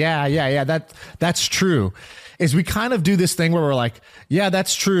we're like, yeah, that's true, is we kind of do this thing where we're like, yeah,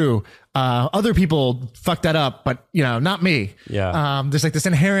 that's true. Other people fucked that up, but not me. Yeah. There's like this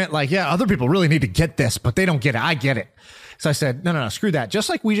inherent, like, yeah, other people really need to get this, but they don't get it. I get it. So I said, no, screw that. Just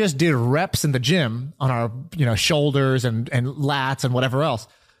like we just did reps in the gym on our, shoulders and lats and whatever else.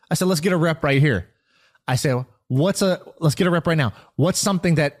 I said, let's get a rep right here. I said, let's get a rep right now. What's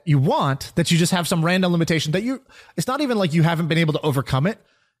something that you want that you just have some random limitation that it's not even like you haven't been able to overcome it.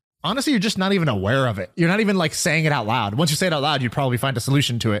 Honestly, you're just not even aware of it. You're not even like saying it out loud. Once you say it out loud, you'd probably find a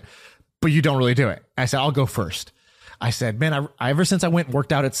solution to it, but you don't really do it. I said, I'll go first. I said, man, ever since I went and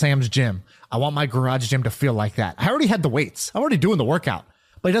worked out at Sam's gym, I want my garage gym to feel like that. I already had the weights. I'm already doing the workout,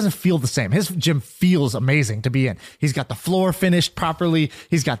 but it doesn't feel the same. His gym feels amazing to be in. He's got the floor finished properly.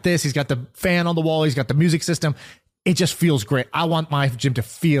 He's got this. He's got the fan on the wall. He's got the music system. It just feels great. I want my gym to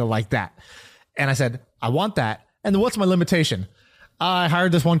feel like that. And I said, I want that. And then what's my limitation? I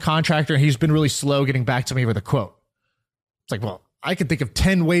hired this one contractor, and he's been really slow getting back to me with a quote. It's like, well, I could think of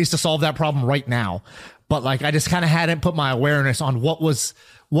 10 ways to solve that problem right now. But like, I just kind of hadn't put my awareness on what was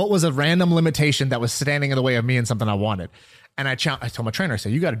a random limitation that was standing in the way of me and something I wanted. And I told my trainer, I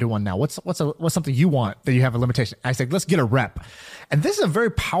said, you got to do one now. What's something you want that you have a limitation? I said, let's get a rep. And this is a very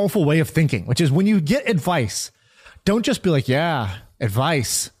powerful way of thinking, which is when you get advice, don't just be like, yeah,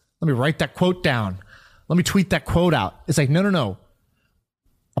 advice. Let me write that quote down. Let me tweet that quote out. It's like, no.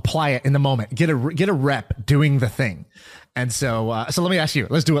 Apply it in the moment. Get a rep doing the thing. And so let me ask you,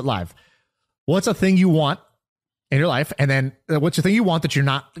 let's do it live. What's a thing you want in your life? And then what's the thing you want that you're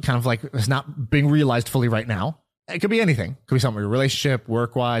not kind of like, it's not being realized fully right now? It could be anything. It could be something in your relationship,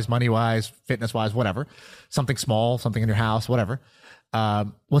 work-wise, money-wise, fitness-wise, whatever. Something small, something in your house, whatever.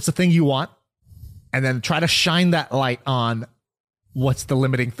 What's the thing you want? And then try to shine that light on what's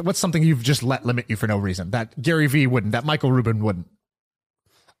something you've just let limit you for no reason. That Gary Vee wouldn't, that Michael Rubin wouldn't.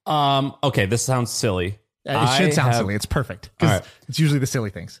 Okay, this sounds silly. It should sound silly. It's perfect because It's usually the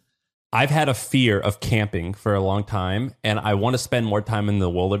silly things. I've had a fear of camping for a long time, and I want to spend more time in the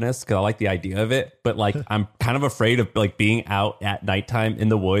wilderness because I like the idea of it. But like, I'm kind of afraid of like being out at nighttime in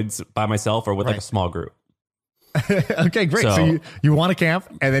the woods by myself or with like a small group. Okay, great. So you want to camp,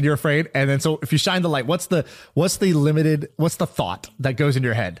 and then you're afraid, and then so if you shine the light, what's the thought that goes in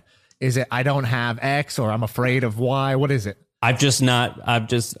your head? Is it I don't have X or I'm afraid of Y? What is it? I've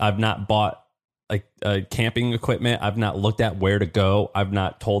not bought like camping equipment. I've not looked at where to go. I've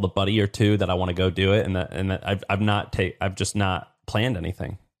not told a buddy or two that I want to go do it, and that I've just not planned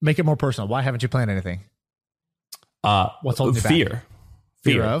anything. Make it more personal. Why haven't you planned anything? What's holding you back?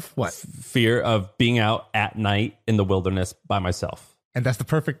 Fear of what? Fear of being out at night in the wilderness by myself. And that's the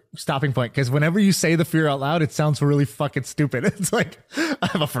perfect stopping point, because whenever you say the fear out loud, it sounds really fucking stupid. It's like,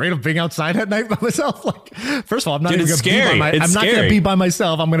 I'm afraid of being outside at night by myself. Like, first of all, I'm not even going to be I'm not going to be by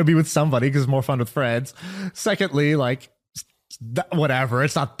myself. I'm going to be with somebody because it's more fun with friends. Secondly, like, whatever,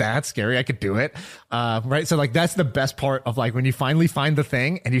 it's not that scary. I could do it. Right. So like, that's the best part of like, when you finally find the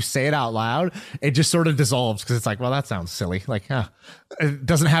thing and you say it out loud, it just sort of dissolves. Cause it's like, well, that sounds silly. Like, it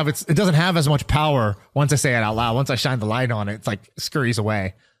doesn't have as much power once I say it out loud. Once I shine the light on it, it's like scurries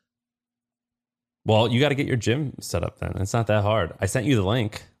away. Well, you got to get your gym set up then. It's not that hard. I sent you the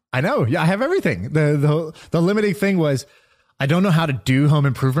link. I know. Yeah. I have everything. The limiting thing was, I don't know how to do home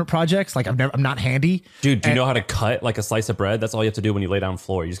improvement projects. Like I'm not handy. Dude, do you know how to cut like a slice of bread? That's all you have to do when you lay down on the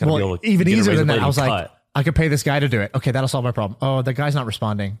floor. You just gotta be able to even easier than that. I was like, I could pay this guy to do it. Okay, that'll solve my problem. Oh, the guy's not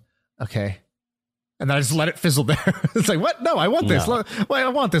responding. Okay. And then I just let it fizzle there. It's like, what? No, I want this. No. Why I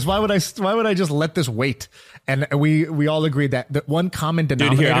want this? Why would I just let this wait? And we all agreed that the one common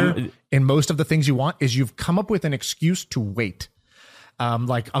denominator in most of the things you want is you've come up with an excuse to wait.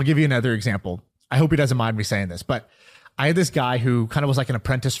 Like I'll give you another example. I hope he doesn't mind me saying this, but I had this guy who kind of was like an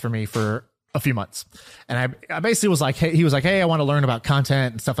apprentice for me for a few months. And I basically was like, hey, he was like, hey, I want to learn about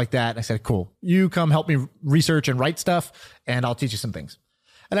content and stuff like that. And I said, cool, you come help me research and write stuff and I'll teach you some things.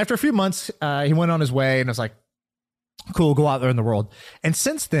 And after a few months, he went on his way and I was like, cool, go out there in the world. And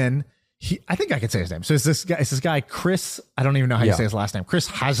since then, I think I could say his name. So it's this guy, Chris, I don't even know how you say his last name. Chris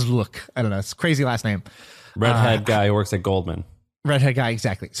Hasluk. I don't know. It's a crazy last name. Redhead guy who works at Goldman. Redhead guy,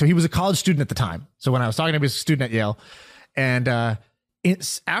 exactly. So he was a college student at the time. So when I was talking to him, he was a student at Yale. And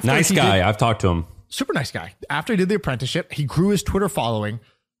after nice guy, I've talked to him. Super nice guy. After he did the apprenticeship, he grew his Twitter following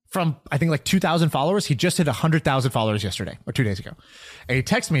from, I think, like 2,000 followers. He just hit 100,000 followers yesterday or 2 days ago. And he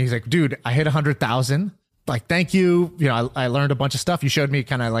texted me. He's like, dude, I hit 100,000. Like, thank you. You know, I learned a bunch of stuff. You showed me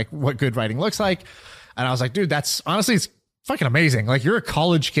kind of like what good writing looks like. And I was like, dude, that's honestly, it's fucking amazing. Like, you're a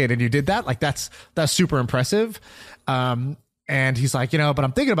college kid and you did that. Like, that's super impressive. And he's like, you know, but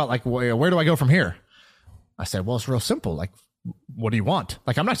I'm thinking about like, where do I go from here? I said, well, it's real simple. Like, what do you want?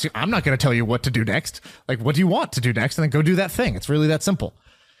 Like, I'm not going to tell you what to do next. Like, what do you want to do next? And then go do that thing. It's really that simple.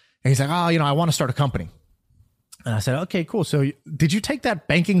 And he's like, oh, you know, I want to start a company. And I said, okay, cool. So did you take that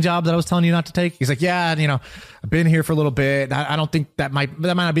banking job that I was telling you not to take? He's like, yeah, you know, I've been here for a little bit. I don't think that might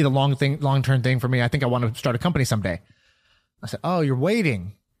not be the long-term thing for me. I think I want to start a company someday. I said, oh, you're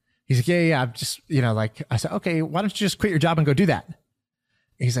waiting. He's like, yeah, I'm just, you know, like, I said, okay, why don't you just quit your job and go do that?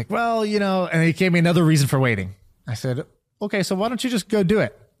 He's like, well, you know, and he gave me another reason for waiting. I said, okay, so why don't you just go do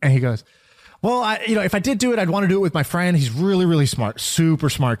it? And he goes, well, if I did do it, I'd want to do it with my friend. He's really, really smart, super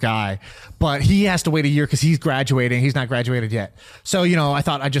smart guy, but he has to wait a year because he's graduating. He's not graduated yet. So, you know, I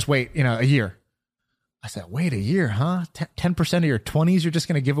thought I'd just wait, you know, a year. I said, wait a year, huh? 10% of your 20s you're just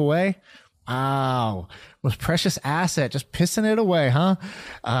going to give away? Wow. Most precious asset, just pissing it away,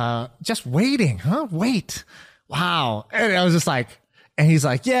 huh? Just waiting, huh? Wait. Wow. And I was just like, and he's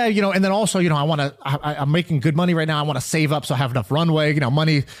like, yeah, you know, and then also, you know, I'm making good money right now. I want to save up so I have enough runway. You know,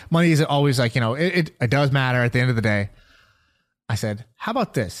 money is always like, you know, it does matter at the end of the day. I said, how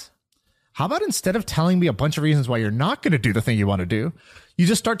about this? How about instead of telling me a bunch of reasons why you're not going to do the thing you want to do, you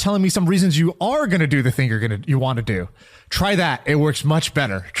just start telling me some reasons you are going to do the thing you want to do. Try that. It works much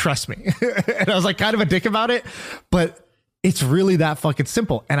better. Trust me. And I was like kind of a dick about it, but it's really that fucking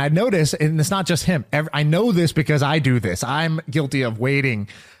simple. And I notice, and it's not just him. I know this because I do this. I'm guilty of waiting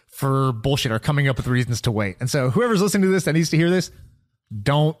for bullshit or coming up with reasons to wait. And so whoever's listening to this that needs to hear this,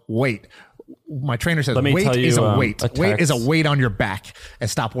 don't wait. My trainer says, wait is a weight. Wait is a weight on your back, and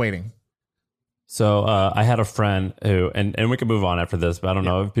stop waiting. So I had a friend who, and we can move on after this, but I don't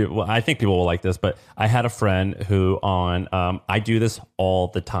know if people, I think people will like this, but I had a friend who I do this all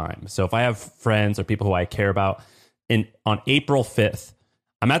the time. So if I have friends or people who I care about, on April 5th,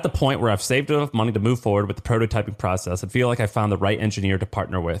 I'm at the point where I've saved enough money to move forward with the prototyping process and feel like I found the right engineer to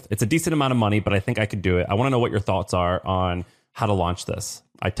partner with. It's a decent amount of money, but I think I could do it. I want to know what your thoughts are on how to launch this.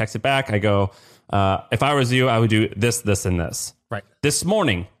 I texted back. I go, if I was you, I would do this, this, and this. Right. This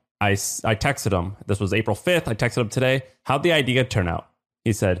morning, I texted him. This was April 5th. I texted him today. How'd the idea turn out?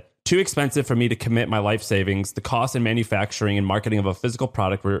 He said, too expensive for me to commit my life savings. The cost in manufacturing and marketing of a physical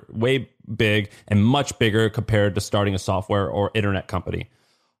product were way big and much bigger compared to starting a software or internet company.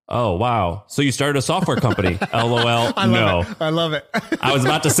 Oh, wow. So you started a software company. LOL. No. I love it. I was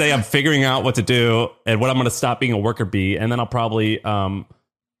about to say I'm figuring out what to do and what I'm going to stop being a worker bee. And then I'll probably, I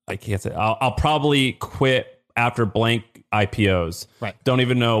can't say, I'll probably quit after blank IPOs. Right. Don't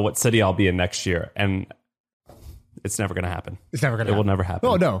even know what city I'll be in next year. And it's never going to happen. It's never going to happen. It will never happen.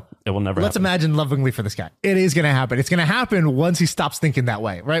 Oh, no. It will never Let's happen. imagine lovingly for this guy. It is going to happen. It's going to happen once he stops thinking that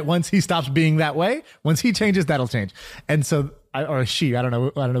way, right? Once he stops being that way, once he changes, that'll change. And so, or she, I don't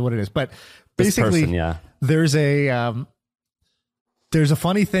know what it is, but basically, there's a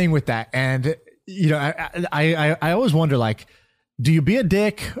funny thing with that. And, you know, I always wonder, like, do you be a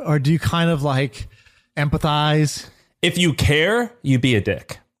dick or do you kind of like empathize? If you care, you be a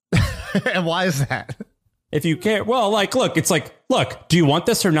dick. And why is that? If you care, well, like, look, it's like, look, do you want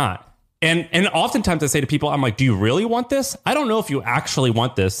this or not? And oftentimes I say to people, I'm like, do you really want this? I don't know if you actually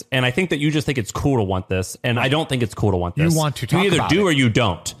want this. And I think that you just think it's cool to want this. And I don't think it's cool to want this. You want to talk about it. You either do or you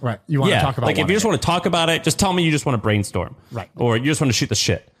don't. Right. You want to talk about it. Like, if you just want to talk about it, just tell me you just want to brainstorm. Right. Or you just want to shoot the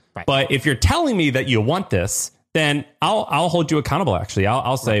shit. Right. But if you're telling me that you want this, then I'll hold you accountable, actually.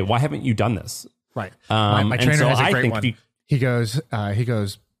 I'll say, why haven't you done this? Right. My trainer so has a I great think one. He goes,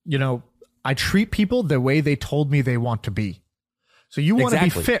 you know, I treat people the way they told me they want to be. So you want to be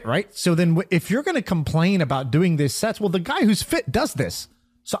fit, right? So then if you're going to complain about doing this sets, well, the guy who's fit does this.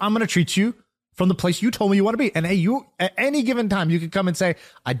 So I'm going to treat you from the place you told me you want to be. And hey, you at any given time, you could come and say,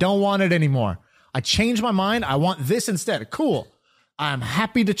 I don't want it anymore. I changed my mind. I want this instead. Cool. I'm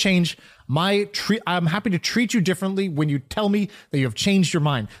happy to change I'm happy to treat you differently when you tell me that you have changed your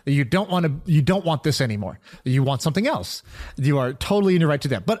mind, that you don't want this anymore, that you want something else. You are totally in your right to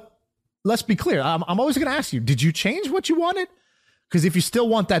that. But let's be clear. I'm always going to ask you, did you change what you wanted? Because if you still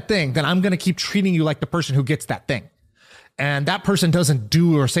want that thing, then I'm going to keep treating you like the person who gets that thing. And that person doesn't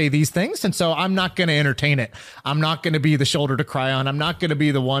do or say these things. And so I'm not going to entertain it. I'm not going to be the shoulder to cry on. I'm not going to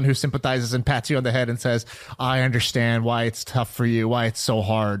be the one who sympathizes and pats you on the head and says, I understand why it's tough for you, why it's so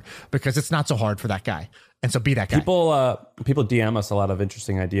hard, because it's not so hard for that guy. And so be that guy. People DM us a lot of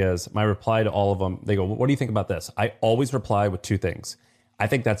interesting ideas. My reply to all of them, they go, what do you think about this? I always reply with two things. I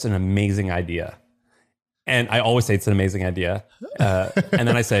think that's an amazing idea. And I always say it's an amazing idea. And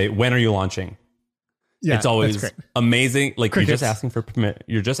then I say, when are you launching? Yeah, it's always amazing. Like Crickets.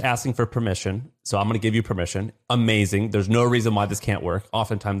 you're just asking for permission. So I'm going to give you permission. Amazing. There's no reason why this can't work.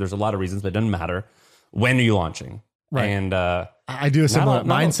 Oftentimes there's a lot of reasons, but it doesn't matter. When are you launching? Right. And I do a similar.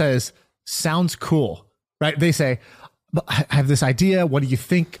 Mine says, sounds cool. Right. They say, I have this idea. What do you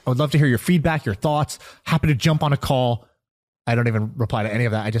think? I would love to hear your feedback, your thoughts. Happy to jump on a call. I don't even reply to any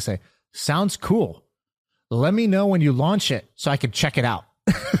of that. I just say, sounds cool. Let me know when you launch it so I can check it out.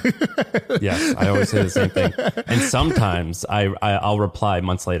 Yes, I always say the same thing. And sometimes I'll reply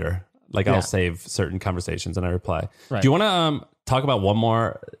months later. Like I'll save certain conversations and I reply. Right. Do you want to talk about one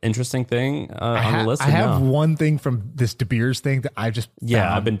more interesting thing on the list? I have one thing from this De Beers thing that I just found.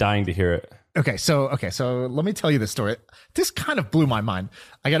 I've been dying to hear it. Okay, so let me tell you this story. This kind of blew my mind.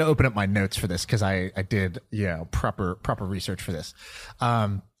 I got to open up my notes for this because I did proper research for this.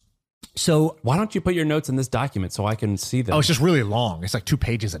 So why don't you put your notes in this document so I can see them? Oh, it's just really long. It's like 2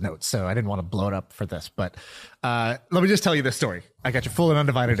 pages of notes. So I didn't want to blow it up for this. But let me just tell you this story. I got your full and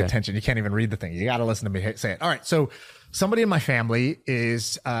undivided attention. You can't even read the thing. You got to listen to me say it. All right. So somebody in my family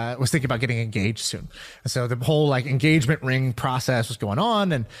was thinking about getting engaged soon. And so the whole like engagement ring process was going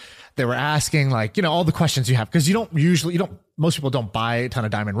on. And they were asking all the questions you have, because most people don't buy a ton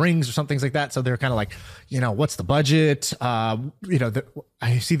of diamond rings or some things like that. So they're kind of like, what's the budget?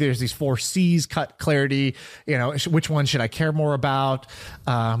 I see there's these 4 C's: cut, clarity, which one should I care more about?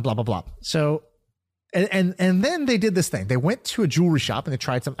 Blah, blah, blah. So, and then they did this thing. They went to a jewelry shop and they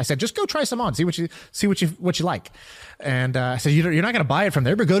tried some. I said, just go try some on, see what you like. And I said, you're not going to buy it from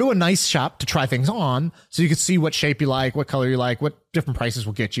there, but go to a nice shop to try things on so you can see what shape you like, what color you like, what different prices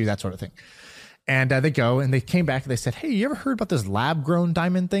will get you, that sort of thing. And they go and they came back and they said, hey, you ever heard about this lab grown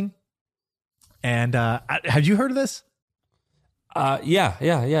diamond thing? And had you heard of this?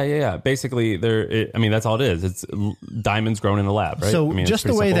 Yeah. Basically, that's all it is. It's diamonds grown in a lab, right? So just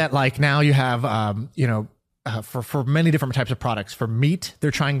the way simple. That like now you have, for many different types of products. For meat,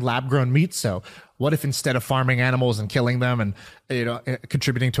 they're trying lab grown meat. So what if instead of farming animals and killing them and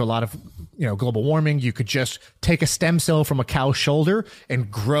contributing to a lot of global warming, you could just take a stem cell from a cow's shoulder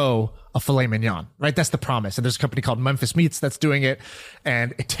and grow a filet mignon, right? That's the promise. And there's a company called Memphis Meats that's doing it.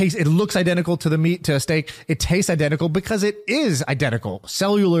 And it looks identical to the meat, to a steak. It tastes identical because it is identical.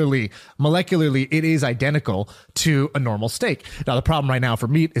 Cellularly, molecularly, it is identical to a normal steak. Now, the problem right now for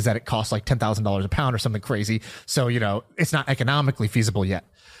meat is that it costs like $10,000 a pound or something crazy. So, it's not economically feasible yet.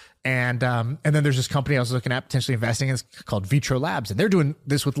 And then there's this company I was looking at potentially investing in, it's called Vitro Labs, and they're doing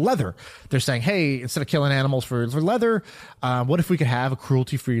this with leather. They're saying, hey, instead of killing animals for leather, what if we could have a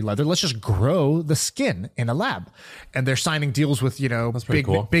cruelty-free leather? Let's just grow the skin in a lab. And they're signing deals with,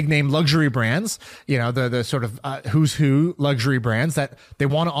 big name luxury brands, the sort of who's who luxury brands that they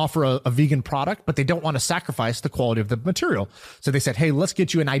want to offer a vegan product, but they don't want to sacrifice the quality of the material. So they said, hey, let's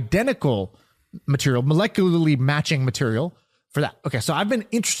get you an identical material, molecularly matching material for that. Okay, so I've been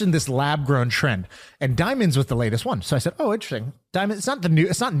interested in this lab grown trend, and diamonds was the latest one. So I said, oh, interesting. Diamond, it's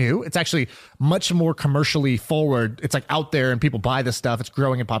not new. It's actually much more commercially forward. It's like out there and people buy this stuff. It's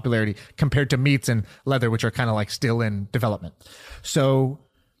growing in popularity compared to meats and leather, which are kind of like still in development. So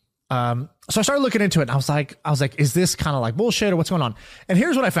I started looking into it, and I was like, is this kind of like bullshit or what's going on? And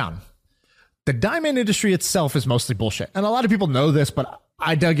here's what I found. The diamond industry itself is mostly bullshit. And a lot of people know this, but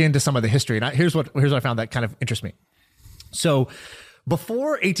I dug into some of the history, and here's what I found that kind of interests me. So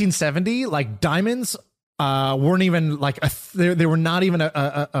before 1870, like diamonds weren't even like they were not even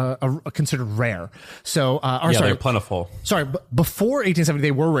a considered rare. So they're plentiful. Sorry, but before 1870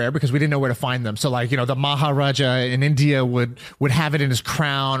 they were rare because we didn't know where to find them. So like the Maharaja in India would have it in his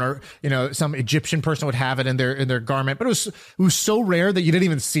crown, or some Egyptian person would have it in their garment. But it was so rare that you didn't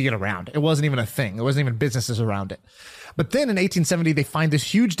even see it around. It wasn't even a thing. There wasn't even businesses around it. But then in 1870 they find this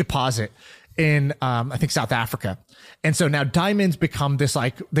huge deposit in I think South Africa. And so now diamonds become this,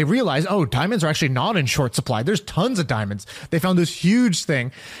 like, they realize, oh, diamonds are actually not in short supply. There's tons of diamonds. They found this huge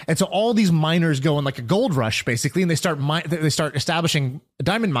thing. And so all these miners go in like a gold rush, basically, and they start establishing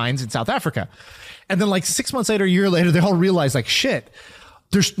diamond mines in South Africa. And then like 6 months later, a year later, they all realize, like, shit,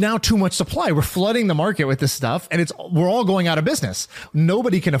 there's now too much supply. We're flooding the market with this stuff, and we're all going out of business.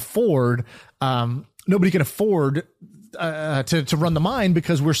 Nobody can afford to run the mine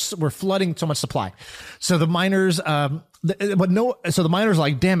because we're flooding so much supply. So the miners, so the miners are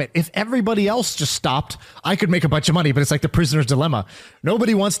like, damn it, if everybody else just stopped, I could make a bunch of money. But it's like the prisoner's dilemma.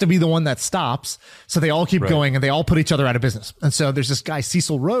 Nobody wants to be the one that stops. So they all keep going, and they all put each other out of business. And so there's this guy,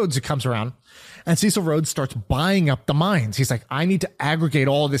 Cecil Rhodes, who comes around, and Cecil Rhodes starts buying up the mines. He's like, I need to aggregate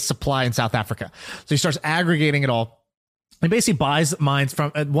all this supply in South Africa. So he starts aggregating it all. He basically buys mines from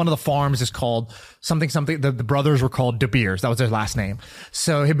one of the farms is called something. The brothers were called De Beers. That was their last name.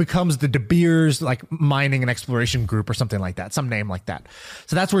 So it becomes the De Beers, like, mining and exploration group or something like that, some name like that.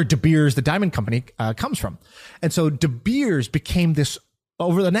 So that's where De Beers, the diamond company, comes from. And so De Beers became this,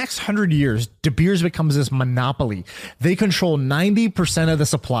 over the next 100 years, De Beers becomes this monopoly. They control 90% of the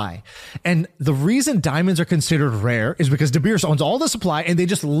supply. And the reason diamonds are considered rare is because De Beers owns all the supply, and they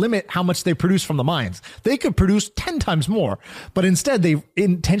just limit how much they produce from the mines. They could produce 10 times more, but instead they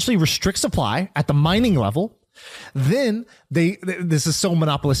intentionally restrict supply at the mining level. Then this is so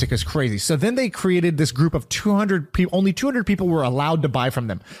monopolistic, it's crazy. So then they created this group of 200 people. Only 200 people were allowed to buy from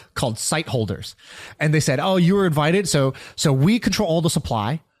them, called site holders. And they said, oh, you were invited. So we control all the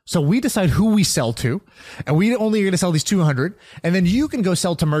supply. So we decide who we sell to, and we only are going to sell these 200. And then you can go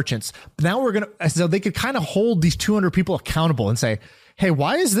sell to merchants. Now so they could kind of hold these 200 people accountable and say, hey,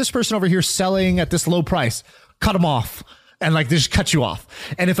 why is this person over here selling at this low price? Cut them off. And like, they just cut you off.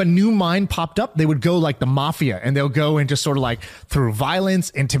 And if a new mine popped up, they would go like the mafia, and they'll go and just sort of like through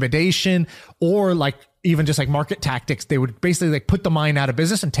violence, intimidation, or like even just like market tactics. They would basically like put the mine out of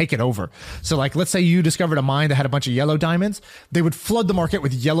business and take it over. So like, let's say you discovered a mine that had a bunch of yellow diamonds. They would flood the market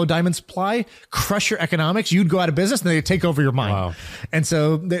with yellow diamond supply, crush your economics. You'd go out of business, and they'd take over your mine. Wow. And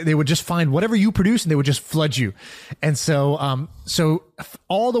so they would just find whatever you produce, and they would just flood you. And so, so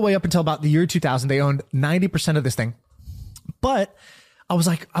all the way up until about the year 2000, they owned 90% of this thing. But I was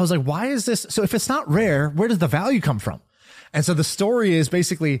like, why is this? So if it's not rare, where does the value come from? And so the story is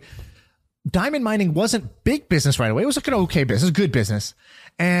basically, diamond mining wasn't big business right away. It was like an okay business, good business.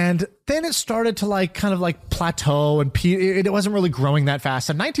 And then it started to like kind of like plateau, and it wasn't really growing that fast.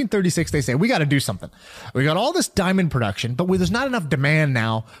 In 1936, they say, we got to do something. We got all this diamond production, but there's not enough demand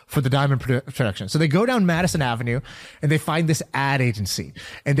now for the diamond production. So they go down Madison Avenue, and they find this ad agency,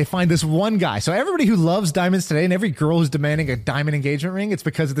 and they find this one guy. So everybody who loves diamonds today, and every girl who's demanding a diamond engagement ring, it's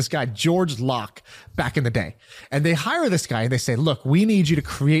because of this guy, George Locke, back in the day. And they hire this guy, and they say, look, we need you to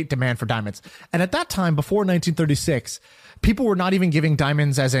create demand for diamonds. And at that time, before 1936, people were not even giving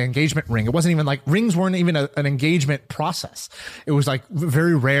diamonds as an engagement ring. It wasn't even like, rings weren't even an engagement process. It was like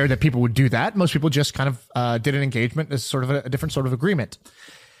very rare that people would do that. Most people just kind of did an engagement as sort of a different sort of agreement.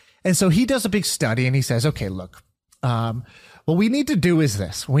 And so he does a big study, and he says, okay, look, what we need to do is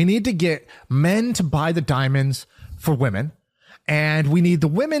this. We need to get men to buy the diamonds for women. And we need the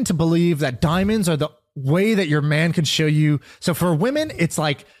women to believe that diamonds are the way that your man can show you. So for women, it's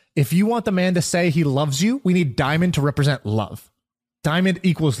like, if you want the man to say he loves you, we need diamond to represent love. diamond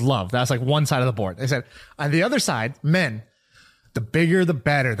equals love. That's like one side of the board. They said on the other side, men, the bigger the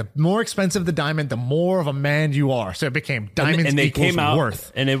better. The more expensive the diamond, the more of a man you are. So it became diamonds and they equals came out,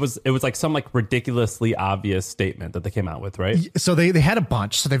 worth. and it was like some like ridiculously obvious statement that they came out with, right? So they had a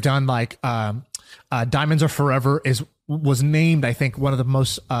bunch. So they've done like diamonds are forever was named, I think, one of the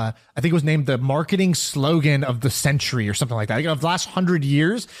most, I think it was named the marketing slogan of the century or something like that. Of the last 100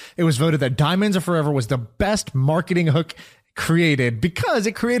 years, it was voted that diamonds are forever was the best marketing hook created because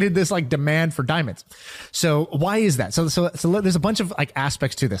it created this like demand for diamonds. So why is that? So there's a bunch of like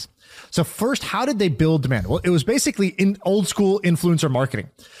aspects to this. So first, how did they build demand? Well, it was basically in old school influencer marketing.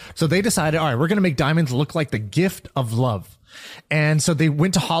 So they decided, all right, we're going to make diamonds look like the gift of love. And so they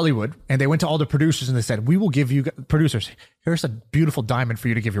went to Hollywood and they went to all the producers and they said, we will give you producers, here's a beautiful diamond for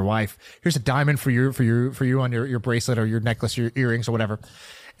you to give your wife. Here's a diamond for you on your bracelet or your necklace, your earrings or whatever.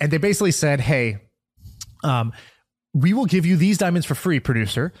 And they basically said, hey, we will give you these diamonds for free,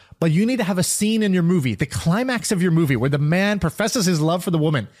 producer, but you need to have a scene in your movie, the climax of your movie where the man professes his love for the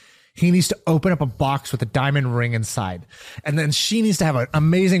woman. He needs to open up a box with a diamond ring inside. And then she needs to have an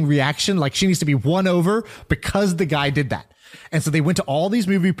amazing reaction. Like she needs to be won over because the guy did that. And so they went to all these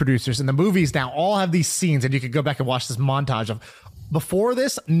movie producers and the movies now all have these scenes and you could go back and watch this montage of before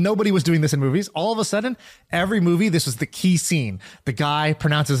this, nobody was doing this in movies. All of a sudden, every movie, this was the key scene. The guy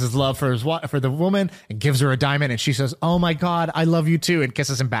pronounces his love for the woman and gives her a diamond. And she says, oh my God, I love you too. And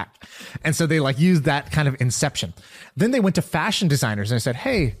kisses him back. And so they like used that kind of inception. Then they went to fashion designers and they said,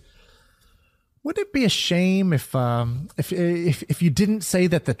 hey, would it be a shame if you didn't say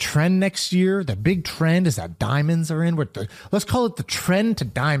that the trend next year, the big trend is that diamonds are in? Let's call it the trend to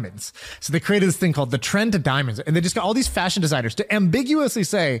diamonds. So they created this thing called the trend to diamonds, and they just got all these fashion designers to ambiguously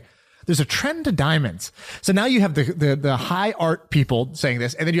say there's a trend to diamonds. So now you have the high art people saying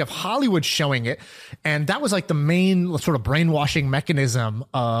this, and then you have Hollywood showing it, and that was like the main sort of brainwashing mechanism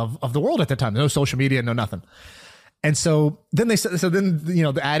of the world at the time. No social media, no nothing. And so then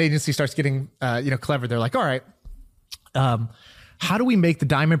the ad agency starts getting, clever. They're like, all right, how do we make the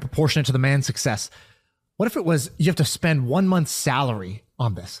diamond proportionate to the man's success? What if it was, you have to spend 1 month's salary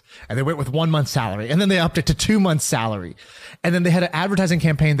on this? And they went with 1 month's salary and then they upped it to 2 months salary. And then they had an advertising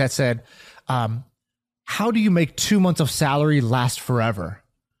campaign that said, how do you make 2 months of salary last forever?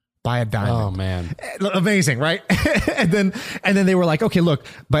 Buy a diamond. Oh man. Amazing, right? and then they were like, okay, look,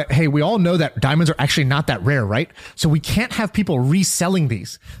 but hey, we all know that diamonds are actually not that rare, right? So we can't have people reselling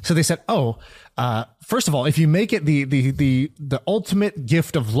these. So they said, first of all, if you make it the ultimate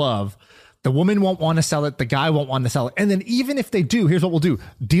gift of love, the woman won't want to sell it. The guy won't want to sell it. And then even if they do, here's what we'll do.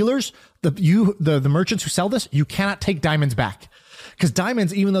 Dealers, the merchants who sell this, you cannot take diamonds back. Because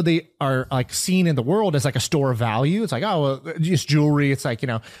diamonds, even though they are like seen in the world as like a store of value, it's like, oh, well, just jewelry. It's like,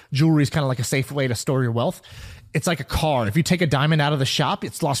 jewelry is kind of like a safe way to store your wealth. It's like a car. If you take a diamond out of the shop,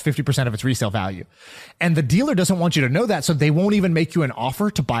 it's lost 50% of its resale value. And the dealer doesn't want you to know that. So they won't even make you an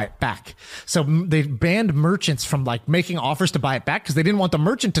offer to buy it back. So they banned merchants from like making offers to buy it back because they didn't want the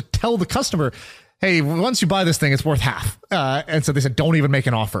merchant to tell the customer, hey, once you buy this thing, it's worth half. And so they said, don't even make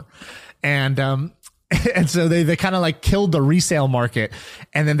an offer. And so they kind of like killed the resale market.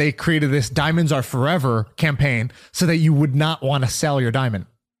 And then they created this diamonds are forever campaign so that you would not want to sell your diamond.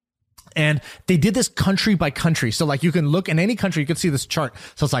 And they did this country by country. So like you can look in any country, you can see this chart.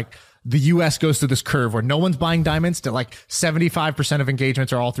 So it's like the US goes through this curve where no one's buying diamonds to like 75% of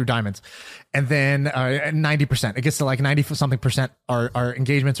engagements are all through diamonds. And then 90%, it gets to like 90 something percent our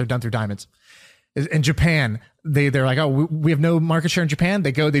engagements are done through diamonds. In Japan, they're like, oh, we have no market share in Japan.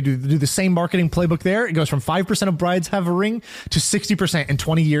 They do the same marketing playbook there. It goes from 5% of brides have a ring to 60%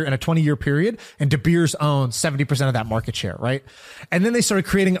 in a 20-year period. And De Beers owns 70% of that market share, right? And then they started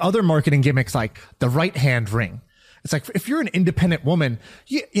creating other marketing gimmicks like the right hand ring. It's like, if you're an independent woman,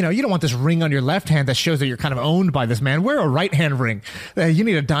 you don't want this ring on your left hand that shows that you're kind of owned by this man. Wear a right hand ring. You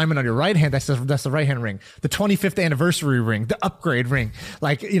need a diamond on your right hand. That's the right hand ring. The 25th anniversary ring, the upgrade ring.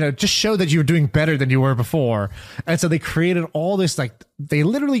 Like, just show that you're doing better than you were before. And so they created all this, like, they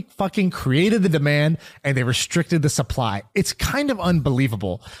literally fucking created the demand and they restricted the supply. It's kind of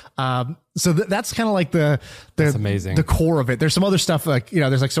unbelievable. So that's kind of like that's amazing. The core of it. There's some other stuff like,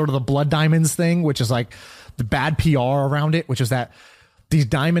 there's like sort of the blood diamonds thing, which is like the bad PR around it, which is that these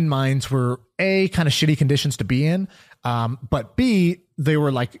diamond mines were A, kind of shitty conditions to be in. But B, they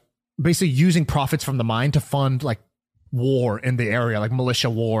were like basically using profits from the mine to fund like war in the area, like militia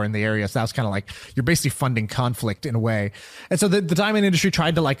war in the area. So that was kind of like, you're basically funding conflict in a way. And so the diamond industry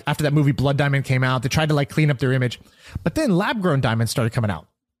tried to like, after that movie Blood Diamond came out, they tried to like clean up their image. But then lab grown diamonds started coming out.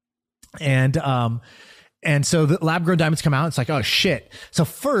 And And so the lab grown diamonds come out. It's like, oh shit. So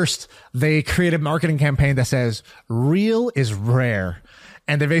first they create a marketing campaign that says real is rare.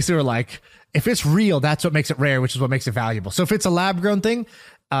 And they basically were like, if it's real, that's what makes it rare, which is what makes it valuable. So if it's a lab grown thing,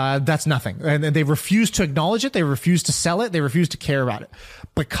 that's nothing. And they refuse to acknowledge it. They refuse to sell it. They refuse to care about it.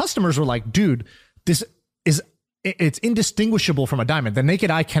 But customers were like, dude, it's indistinguishable from a diamond. The naked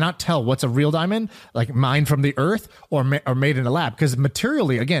eye cannot tell what's a real diamond, like mined from the earth or made in a lab, because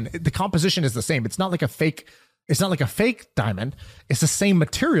materially, again, the composition is the same. It's not like a fake diamond. It's the same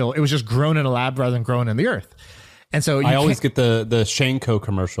material. It was just grown in a lab rather than grown in the earth. And so I always get the Shanko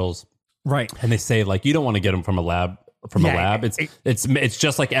commercials, right? And they say like, you don't want to get them from a lab. It's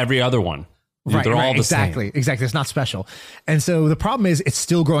just like every other one. Right, they're all the exactly, same. Exactly. It's not special. And so the problem is it's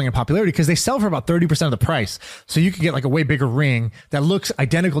still growing in popularity because they sell for about 30% of the price. So you could get like a way bigger ring that looks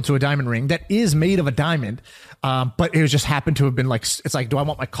identical to a diamond ring that is made of a diamond. But it just happened to have been like, it's like, do I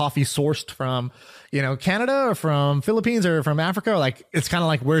want my coffee sourced from, Canada or from Philippines or from Africa? Or like, it's kind of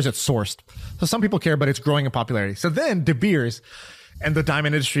like, where is it sourced? So some people care, but it's growing in popularity. So then De Beers and the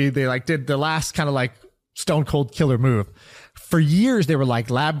diamond industry, they like did the last kind of like stone cold killer move. For years, they were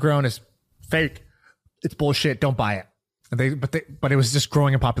like, lab grown is fake, it's bullshit, don't buy it. But it was just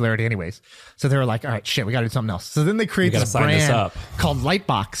growing in popularity anyways. So they were like, all right, shit, we gotta do something else. So then they create this brand called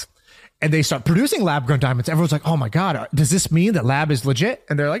Lightbox, and they start producing lab grown diamonds. Everyone's like, oh my God, does this mean that lab is legit?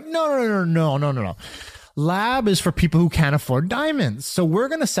 And they're like, no. Lab is for people who can't afford diamonds. So we're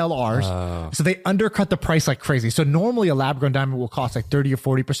going to sell ours. So they undercut the price like crazy. So normally a lab grown diamond will cost like 30 or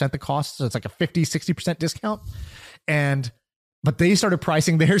 40% the cost. So it's like a 50, 60% discount. But they started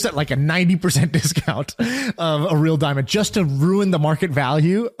pricing theirs at like a 90% discount of a real diamond just to ruin the market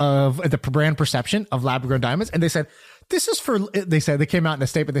value of the brand perception of lab grown diamonds. And they said, they came out in a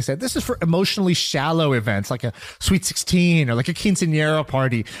statement. They said, this is for emotionally shallow events like a Sweet 16 or like a quinceañera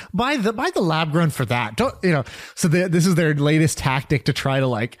party. Buy the lab grown for that. So this is their latest tactic to try to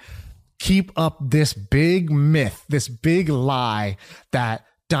like keep up this big myth, this big lie that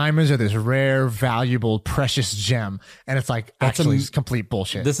diamonds are this rare, valuable, precious gem. And it's like actually complete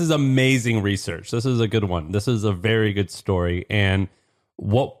bullshit. This is amazing research. This is a good one. This is a very good story.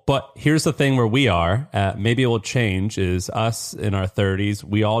 But here's the thing where we are, maybe it will change, is us in our 30s.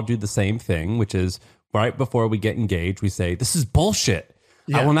 We all do the same thing, which is right before we get engaged, we say, this is bullshit.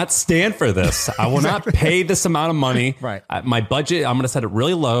 Yeah. I will not stand for this. I will not pay this amount of money. Right. My budget, I'm going to set it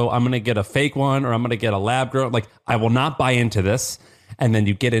really low. I'm going to get a fake one or I'm going to get a lab grown. Like, I will not buy into this. And then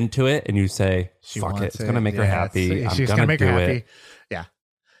you get into it and you say, fuck it. It's going to make her happy. I'm going to do it. Yeah.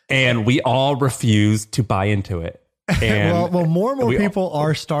 And we all refuse to buy into it. And well, more and more people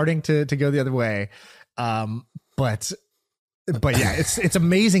are starting to go the other way. But yeah, it's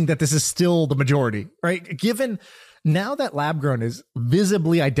amazing that this is still the majority, right? Given now that lab grown is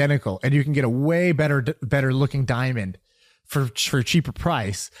visibly identical and you can get a way better looking diamond for a cheaper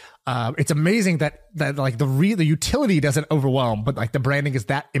price. It's amazing that like the utility doesn't overwhelm, but like the branding is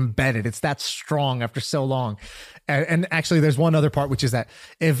that embedded. It's that strong after so long. And actually there's one other part, which is that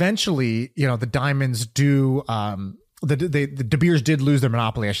eventually, the diamonds do, the De Beers did lose their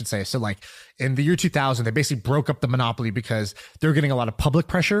monopoly, I should say. So like in the year 2000, they basically broke up the monopoly because they were getting a lot of public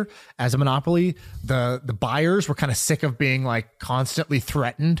pressure as a monopoly. The buyers were kind of sick of being like constantly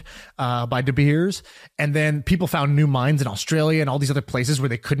threatened by De Beers. And then people found new mines in Australia and all these other places where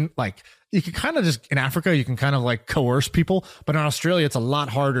they couldn't like, you can kind of just, in Africa, you can kind of like coerce people. But in Australia, it's a lot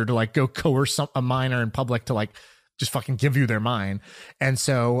harder to like go coerce a miner in public to like just fucking give you their mine. And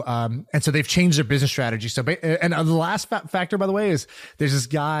so they've changed their business strategy. So, and the last factor, by the way, is there's this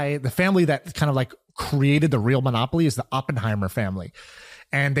guy, the family that kind of like created the real monopoly is the Oppenheimer family.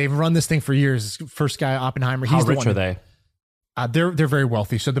 And they've run this thing for years. First guy, Oppenheimer. How rich are they? They're very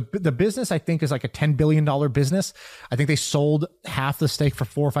wealthy. So the business, I think, is like a $10 billion business. I think they sold half the stake for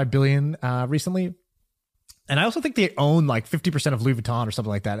 $4 or $5 billion recently. And I also think they own like 50% of Louis Vuitton or something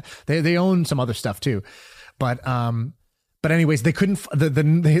like that. They own some other stuff too. But anyways, they couldn't,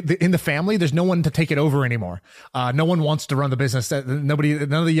 in the family, there's no one to take it over anymore. No one wants to run the business. None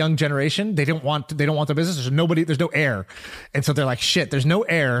of the young generation, they don't want the business. There's no heir. And so they're like, shit, there's no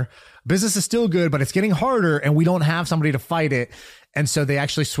heir. Business is still good, but it's getting harder and we don't have somebody to fight it. And so they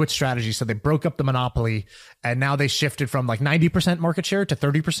actually switched strategy. So they broke up the monopoly and now they shifted from like 90% market share to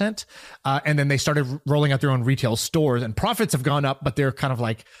 30%. And then they started rolling out their own retail stores and profits have gone up, but they're kind of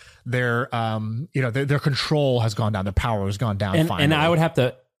like, their control has gone down, their power has gone down. And I would have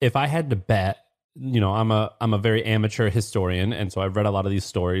to, if I had to bet, I'm a very amateur historian, and so I've read a lot of these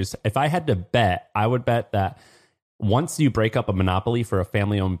stories. If I had to bet, I would bet that once you break up a monopoly for a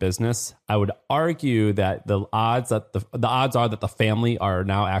family-owned business, I would argue that the odds are that the family are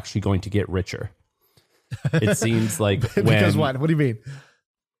now actually going to get richer. It seems like because what? What do you mean?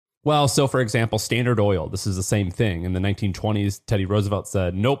 Well, so for example, Standard Oil, this is the same thing. In the 1920s, Teddy Roosevelt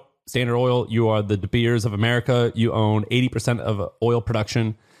said, nope, Standard Oil, you are the De Beers of America. You own 80% of oil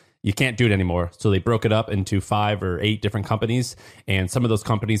production. You can't do it anymore. So they broke it up into 5 or 8 different companies. And some of those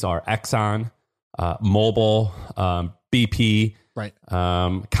companies are Exxon, Mobil, BP, right,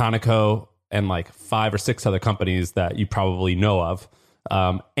 Conoco, and like 5 or 6 other companies that you probably know of.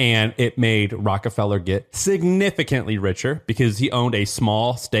 And it made Rockefeller get significantly richer because he owned a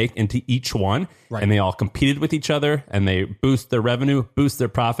small stake into each one. Right. And they all competed with each other, and they boost their revenue, boost their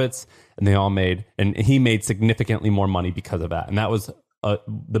profits, and he made significantly more money because of that. And that was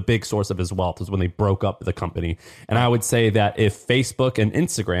the big source of his wealth, was when they broke up the company. And I would say that if Facebook and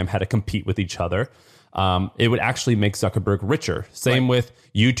Instagram had to compete with each other, it would actually make Zuckerberg richer. Same with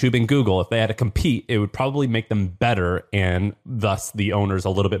YouTube and Google. If they had to compete, it would probably make them better, and thus the owners a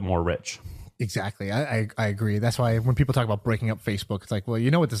little bit more rich. Exactly. I agree. That's why when people talk about breaking up Facebook, it's like, well,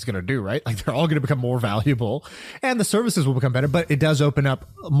 you know what this is going to do, right? Like, they're all going to become more valuable and the services will become better, but it does open up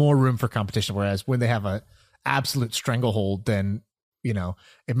more room for competition. Whereas when they have a absolute stranglehold, then, you know,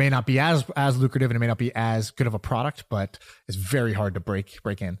 it may not be as lucrative and it may not be as good of a product, but it's very hard to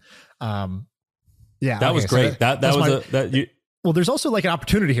break in. Yeah, that was great. So well, there's also like an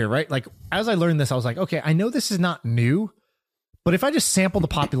opportunity here, right? Like, as I learned this, I was like, okay, I know this is not new, but if I just sample the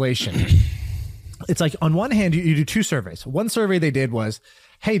population, it's like, on one hand, you do 2 surveys. One survey they did was,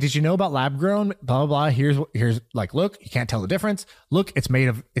 hey, did you know about lab grown? Blah, blah, blah. Here's like, look, you can't tell the difference. Look,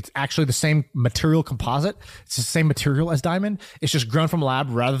 it's actually the same material composite. It's the same material as diamond. It's just grown from a lab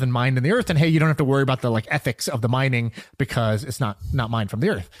rather than mined in the earth. And hey, you don't have to worry about the like ethics of the mining because it's not mined from the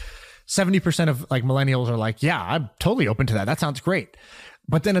earth. 70% of like millennials are like, yeah, I'm totally open to that. That sounds great.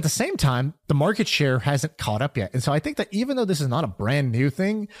 But then at the same time, the market share hasn't caught up yet. And so I think that even though this is not a brand new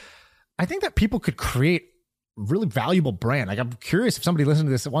thing, I think that people could create really valuable brand. Like, I'm curious if somebody listening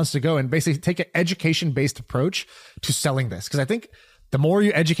to this wants to go and basically take an education-based approach to selling this. Because I think the more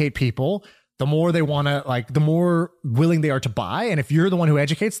you educate people, the more they want to, like, the more willing they are to buy. And if you're the one who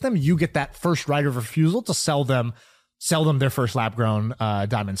educates them, you get that first right of refusal to sell them their first lab-grown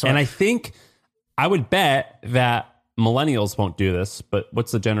diamond. So, and I think I would bet that millennials won't do this, but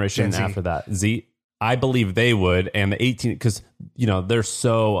what's the generation after that? Z. I believe they would, and the 18, because, you know, they're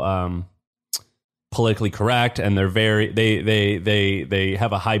so politically correct, and they're they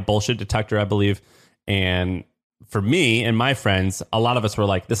have a high bullshit detector, I believe. And for me and my friends, a lot of us were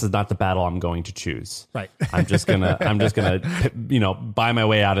like, this is not the battle I'm going to choose. Right. I'm just gonna, you know, buy my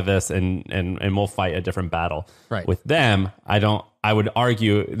way out of this, and we'll fight a different battle. Right. With them, I would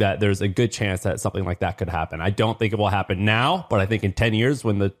argue that there's a good chance that something like that could happen. I don't think it will happen now, but I think in 10 years,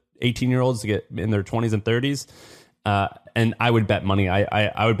 when the 18-year-olds get in their 20s and 30s, and I would bet money.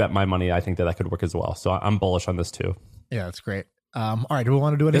 I would bet my money. I think that could work as well. So I'm bullish on this too. Yeah, that's great. All right, do we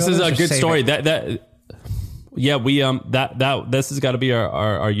want to do it? This is a good story. Yeah, we this has got to be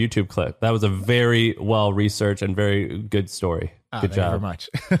our YouTube clip. That was a very well researched and very good story. Good job. Thank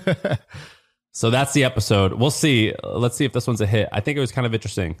you very much. So that's the episode. We'll see. Let's see if this one's a hit. I think it was kind of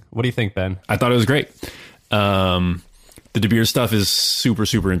interesting. What do you think, Ben? I thought it was great. The De Beers stuff is super,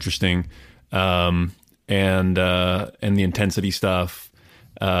 super interesting. And the intensity stuff.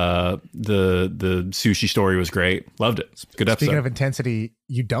 The sushi story was great. Loved it. Good episode. Speaking of intensity,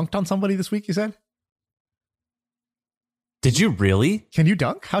 you dunked on somebody this week, you said? Did you really? Can you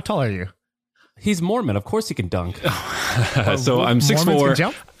dunk? How tall are you? He's Mormon. Of course he can dunk. So I'm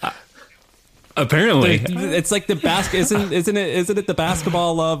 6'4". Apparently, it's like the basket. Isn't it the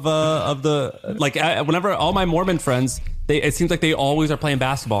basketball of the, like, whenever all my Mormon friends, it seems like they always are playing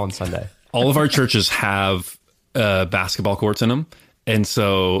basketball on Sunday. All of our churches have basketball courts in them, and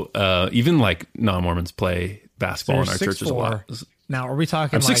so even like non-Mormons play basketball in our churches a lot. Now, are we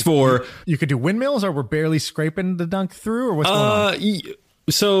talking? I'm 6'4". You could do windmills, or we're barely scraping the dunk through, or what's going on?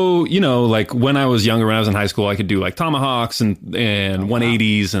 So, you know, like when I was younger, when I was in high school, I could do like tomahawks and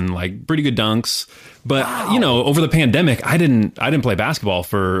 180s and like pretty good dunks. But, you know, over the pandemic, I didn't play basketball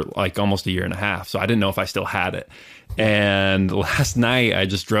for like almost a year and a half. So I didn't know if I still had it. And last night I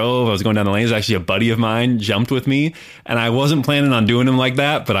just drove. I was going down the lanes. Actually, a buddy of mine jumped with me, and I wasn't planning on doing him like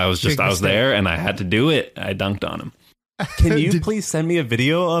that, but I was there and I had to do it. I dunked on him. Can you please send me a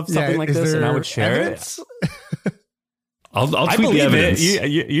video of something like this, and I would share evidence? it? I'll tweet the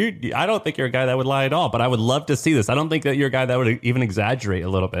evidence. I don't think you're a guy that would lie at all, but I would love to see this. I don't think that you're a guy that would even exaggerate a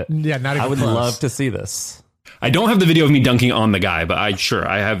little bit. Yeah, not even I would close. love to see this. I don't have the video of me dunking on the guy, but I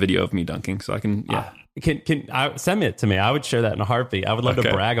have video of me dunking, so I can. Yeah, can send it to me? I would share that in a heartbeat. I would love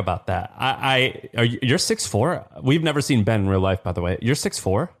to brag about that. You're 6'4". We've never seen Ben in real life, by the way. You're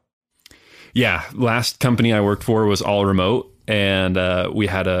 6'4". Yeah, last company I worked for was all remote, and we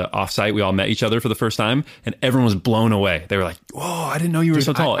had a offsite. We all met each other for the first time, and everyone was blown away. They were like, "Whoa, I didn't know you were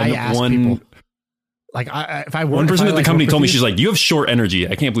so tall." I asked people, like, one person at the company told me, she's like, "You have short energy.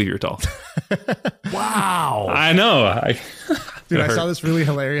 I can't believe you're tall." Wow. I know. Dude, I saw this really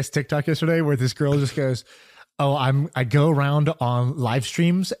hilarious TikTok yesterday where this girl just goes, "Oh, I go around on live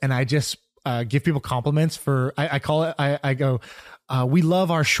streams and I just give people compliments for, I call it, I go, we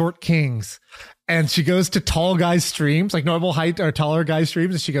love our short kings." And she goes to tall guys streams, like normal height or taller guys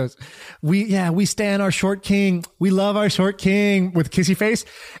streams. And she goes, we stand our short king. We love our short king, with kissy face.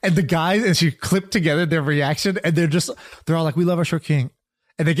 And the guys, and she clipped together their reaction, and they're all like, we love our short king.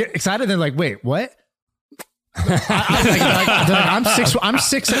 And they get excited. And they're like, wait, what? I'm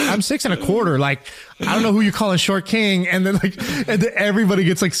 6'1". Like, I don't know who you're calling short king. And then everybody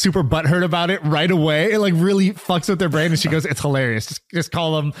gets like super butthurt about it right away. It like really fucks with their brain. And she goes, "It's hilarious. Just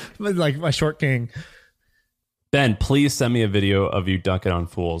call them like my short king." Ben, please send me a video of you dunking on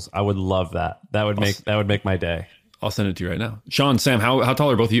fools. I would love that. That would make my day. I'll send it to you right now. Shaan, Sam, how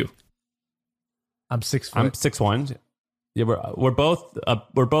tall are both of you? I'm 6 foot. I'm 6'1". Yeah, we're both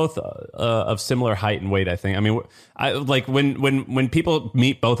of similar height and weight, I think. I mean, when people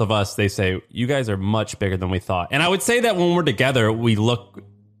meet both of us, they say, "You guys are much bigger than we thought." And I would say that when we're together, we look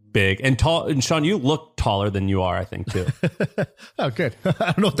big and tall. And Shaan, you look taller than you are, I think, too. Oh, good. I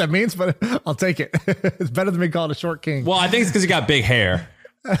don't know what that means, but I'll take it. It's better than being called a short king. Well, I think it's because you got big hair.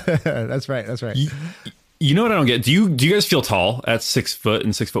 That's right. You know what I don't get? Do you guys feel tall at 6 foot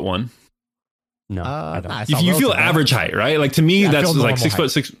and 6'1"? No, I don't. You feel average height, right? Like, to me, that's like 6 foot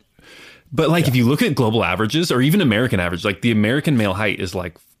 6. But like, if you look at global averages or even American average, like the American male height is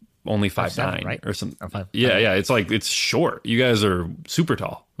like only 5'9", right? Or something. Yeah. It's like, it's short. You guys are super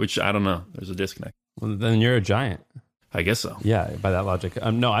tall, which I don't know. There's a disconnect. Well, then you're a giant. I guess so. Yeah, by that logic.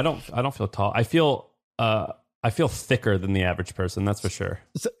 No, I don't feel tall. I feel thicker than the average person. That's for sure.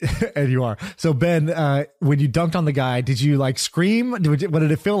 So, and you are. So Ben, when you dunked on the guy, did you like scream? What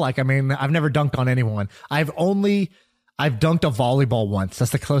did it feel like? I mean, I've never dunked on anyone. I've dunked a volleyball once.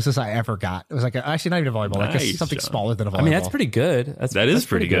 That's the closest I ever got. It was like actually not even a volleyball, nice, like something smaller than a volleyball. I mean, that's pretty good. That is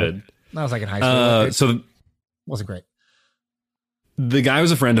pretty good. That was like in high school. So wasn't great. The guy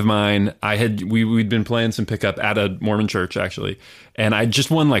was a friend of mine. We'd been playing some pickup at a Mormon church, actually, and I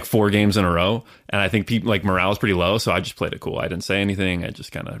just won like 4 games in a row, and I think people like morale was pretty low, so I just played it cool. I didn't say anything. I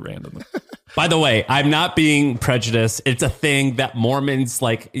just kind of randomly. By the way, I'm not being prejudiced. It's a thing that Mormons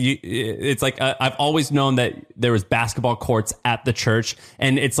like. It's like I've always known that there was basketball courts at the church,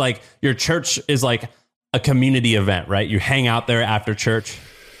 and it's like your church is like a community event, right? You hang out there after church.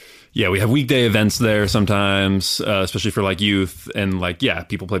 Yeah, we have weekday events there sometimes, especially for like youth, and like, yeah,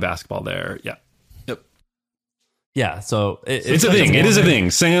 people play basketball there. Yeah. Yep. Yeah, so it's a thing. It is a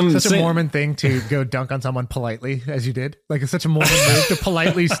thing. Sam, such a Mormon thing to go dunk on someone politely, as you did. Like, it's such a Mormon move to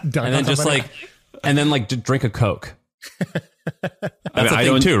politely dunk and then on just somebody. drink a Coke. That's a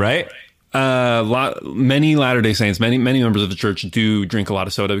thing too, right? Many Latter-day Saints, many members of the church do drink a lot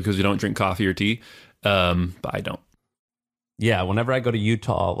of soda because we don't drink coffee or tea, but I don't. Yeah, whenever I go to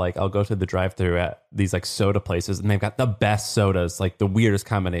Utah, like I'll go to the drive-thru at these like soda places, and they've got the best sodas, like the weirdest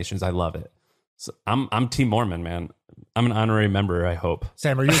combinations. I love it. So I'm Team Mormon, man. I'm an honorary member, I hope.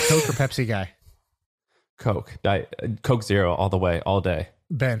 Sam, are you a Coke or Pepsi guy? Coke. Coke Zero all the way, all day.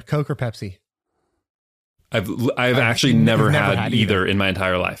 Ben, Coke or Pepsi? I've actually never had either in my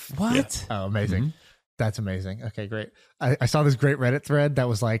entire life. What? Yeah. Oh, amazing. Mm-hmm. That's amazing. Okay, great. I saw this great Reddit thread that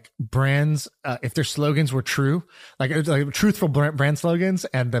was like brands, if their slogans were true, like truthful brand slogans.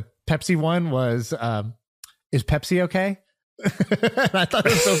 And the Pepsi one was, is Pepsi okay? And I thought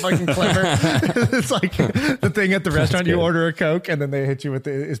it was so fucking clever. It's like the thing at the restaurant, you order a Coke and then they hit you with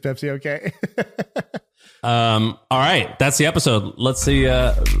is Pepsi okay? All right, that's the episode. Let's see.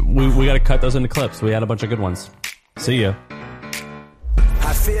 We got to cut those into clips. We had a bunch of good ones. See ya.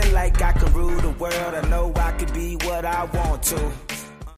 I feel like I can rule the world. I know I could be what I want to.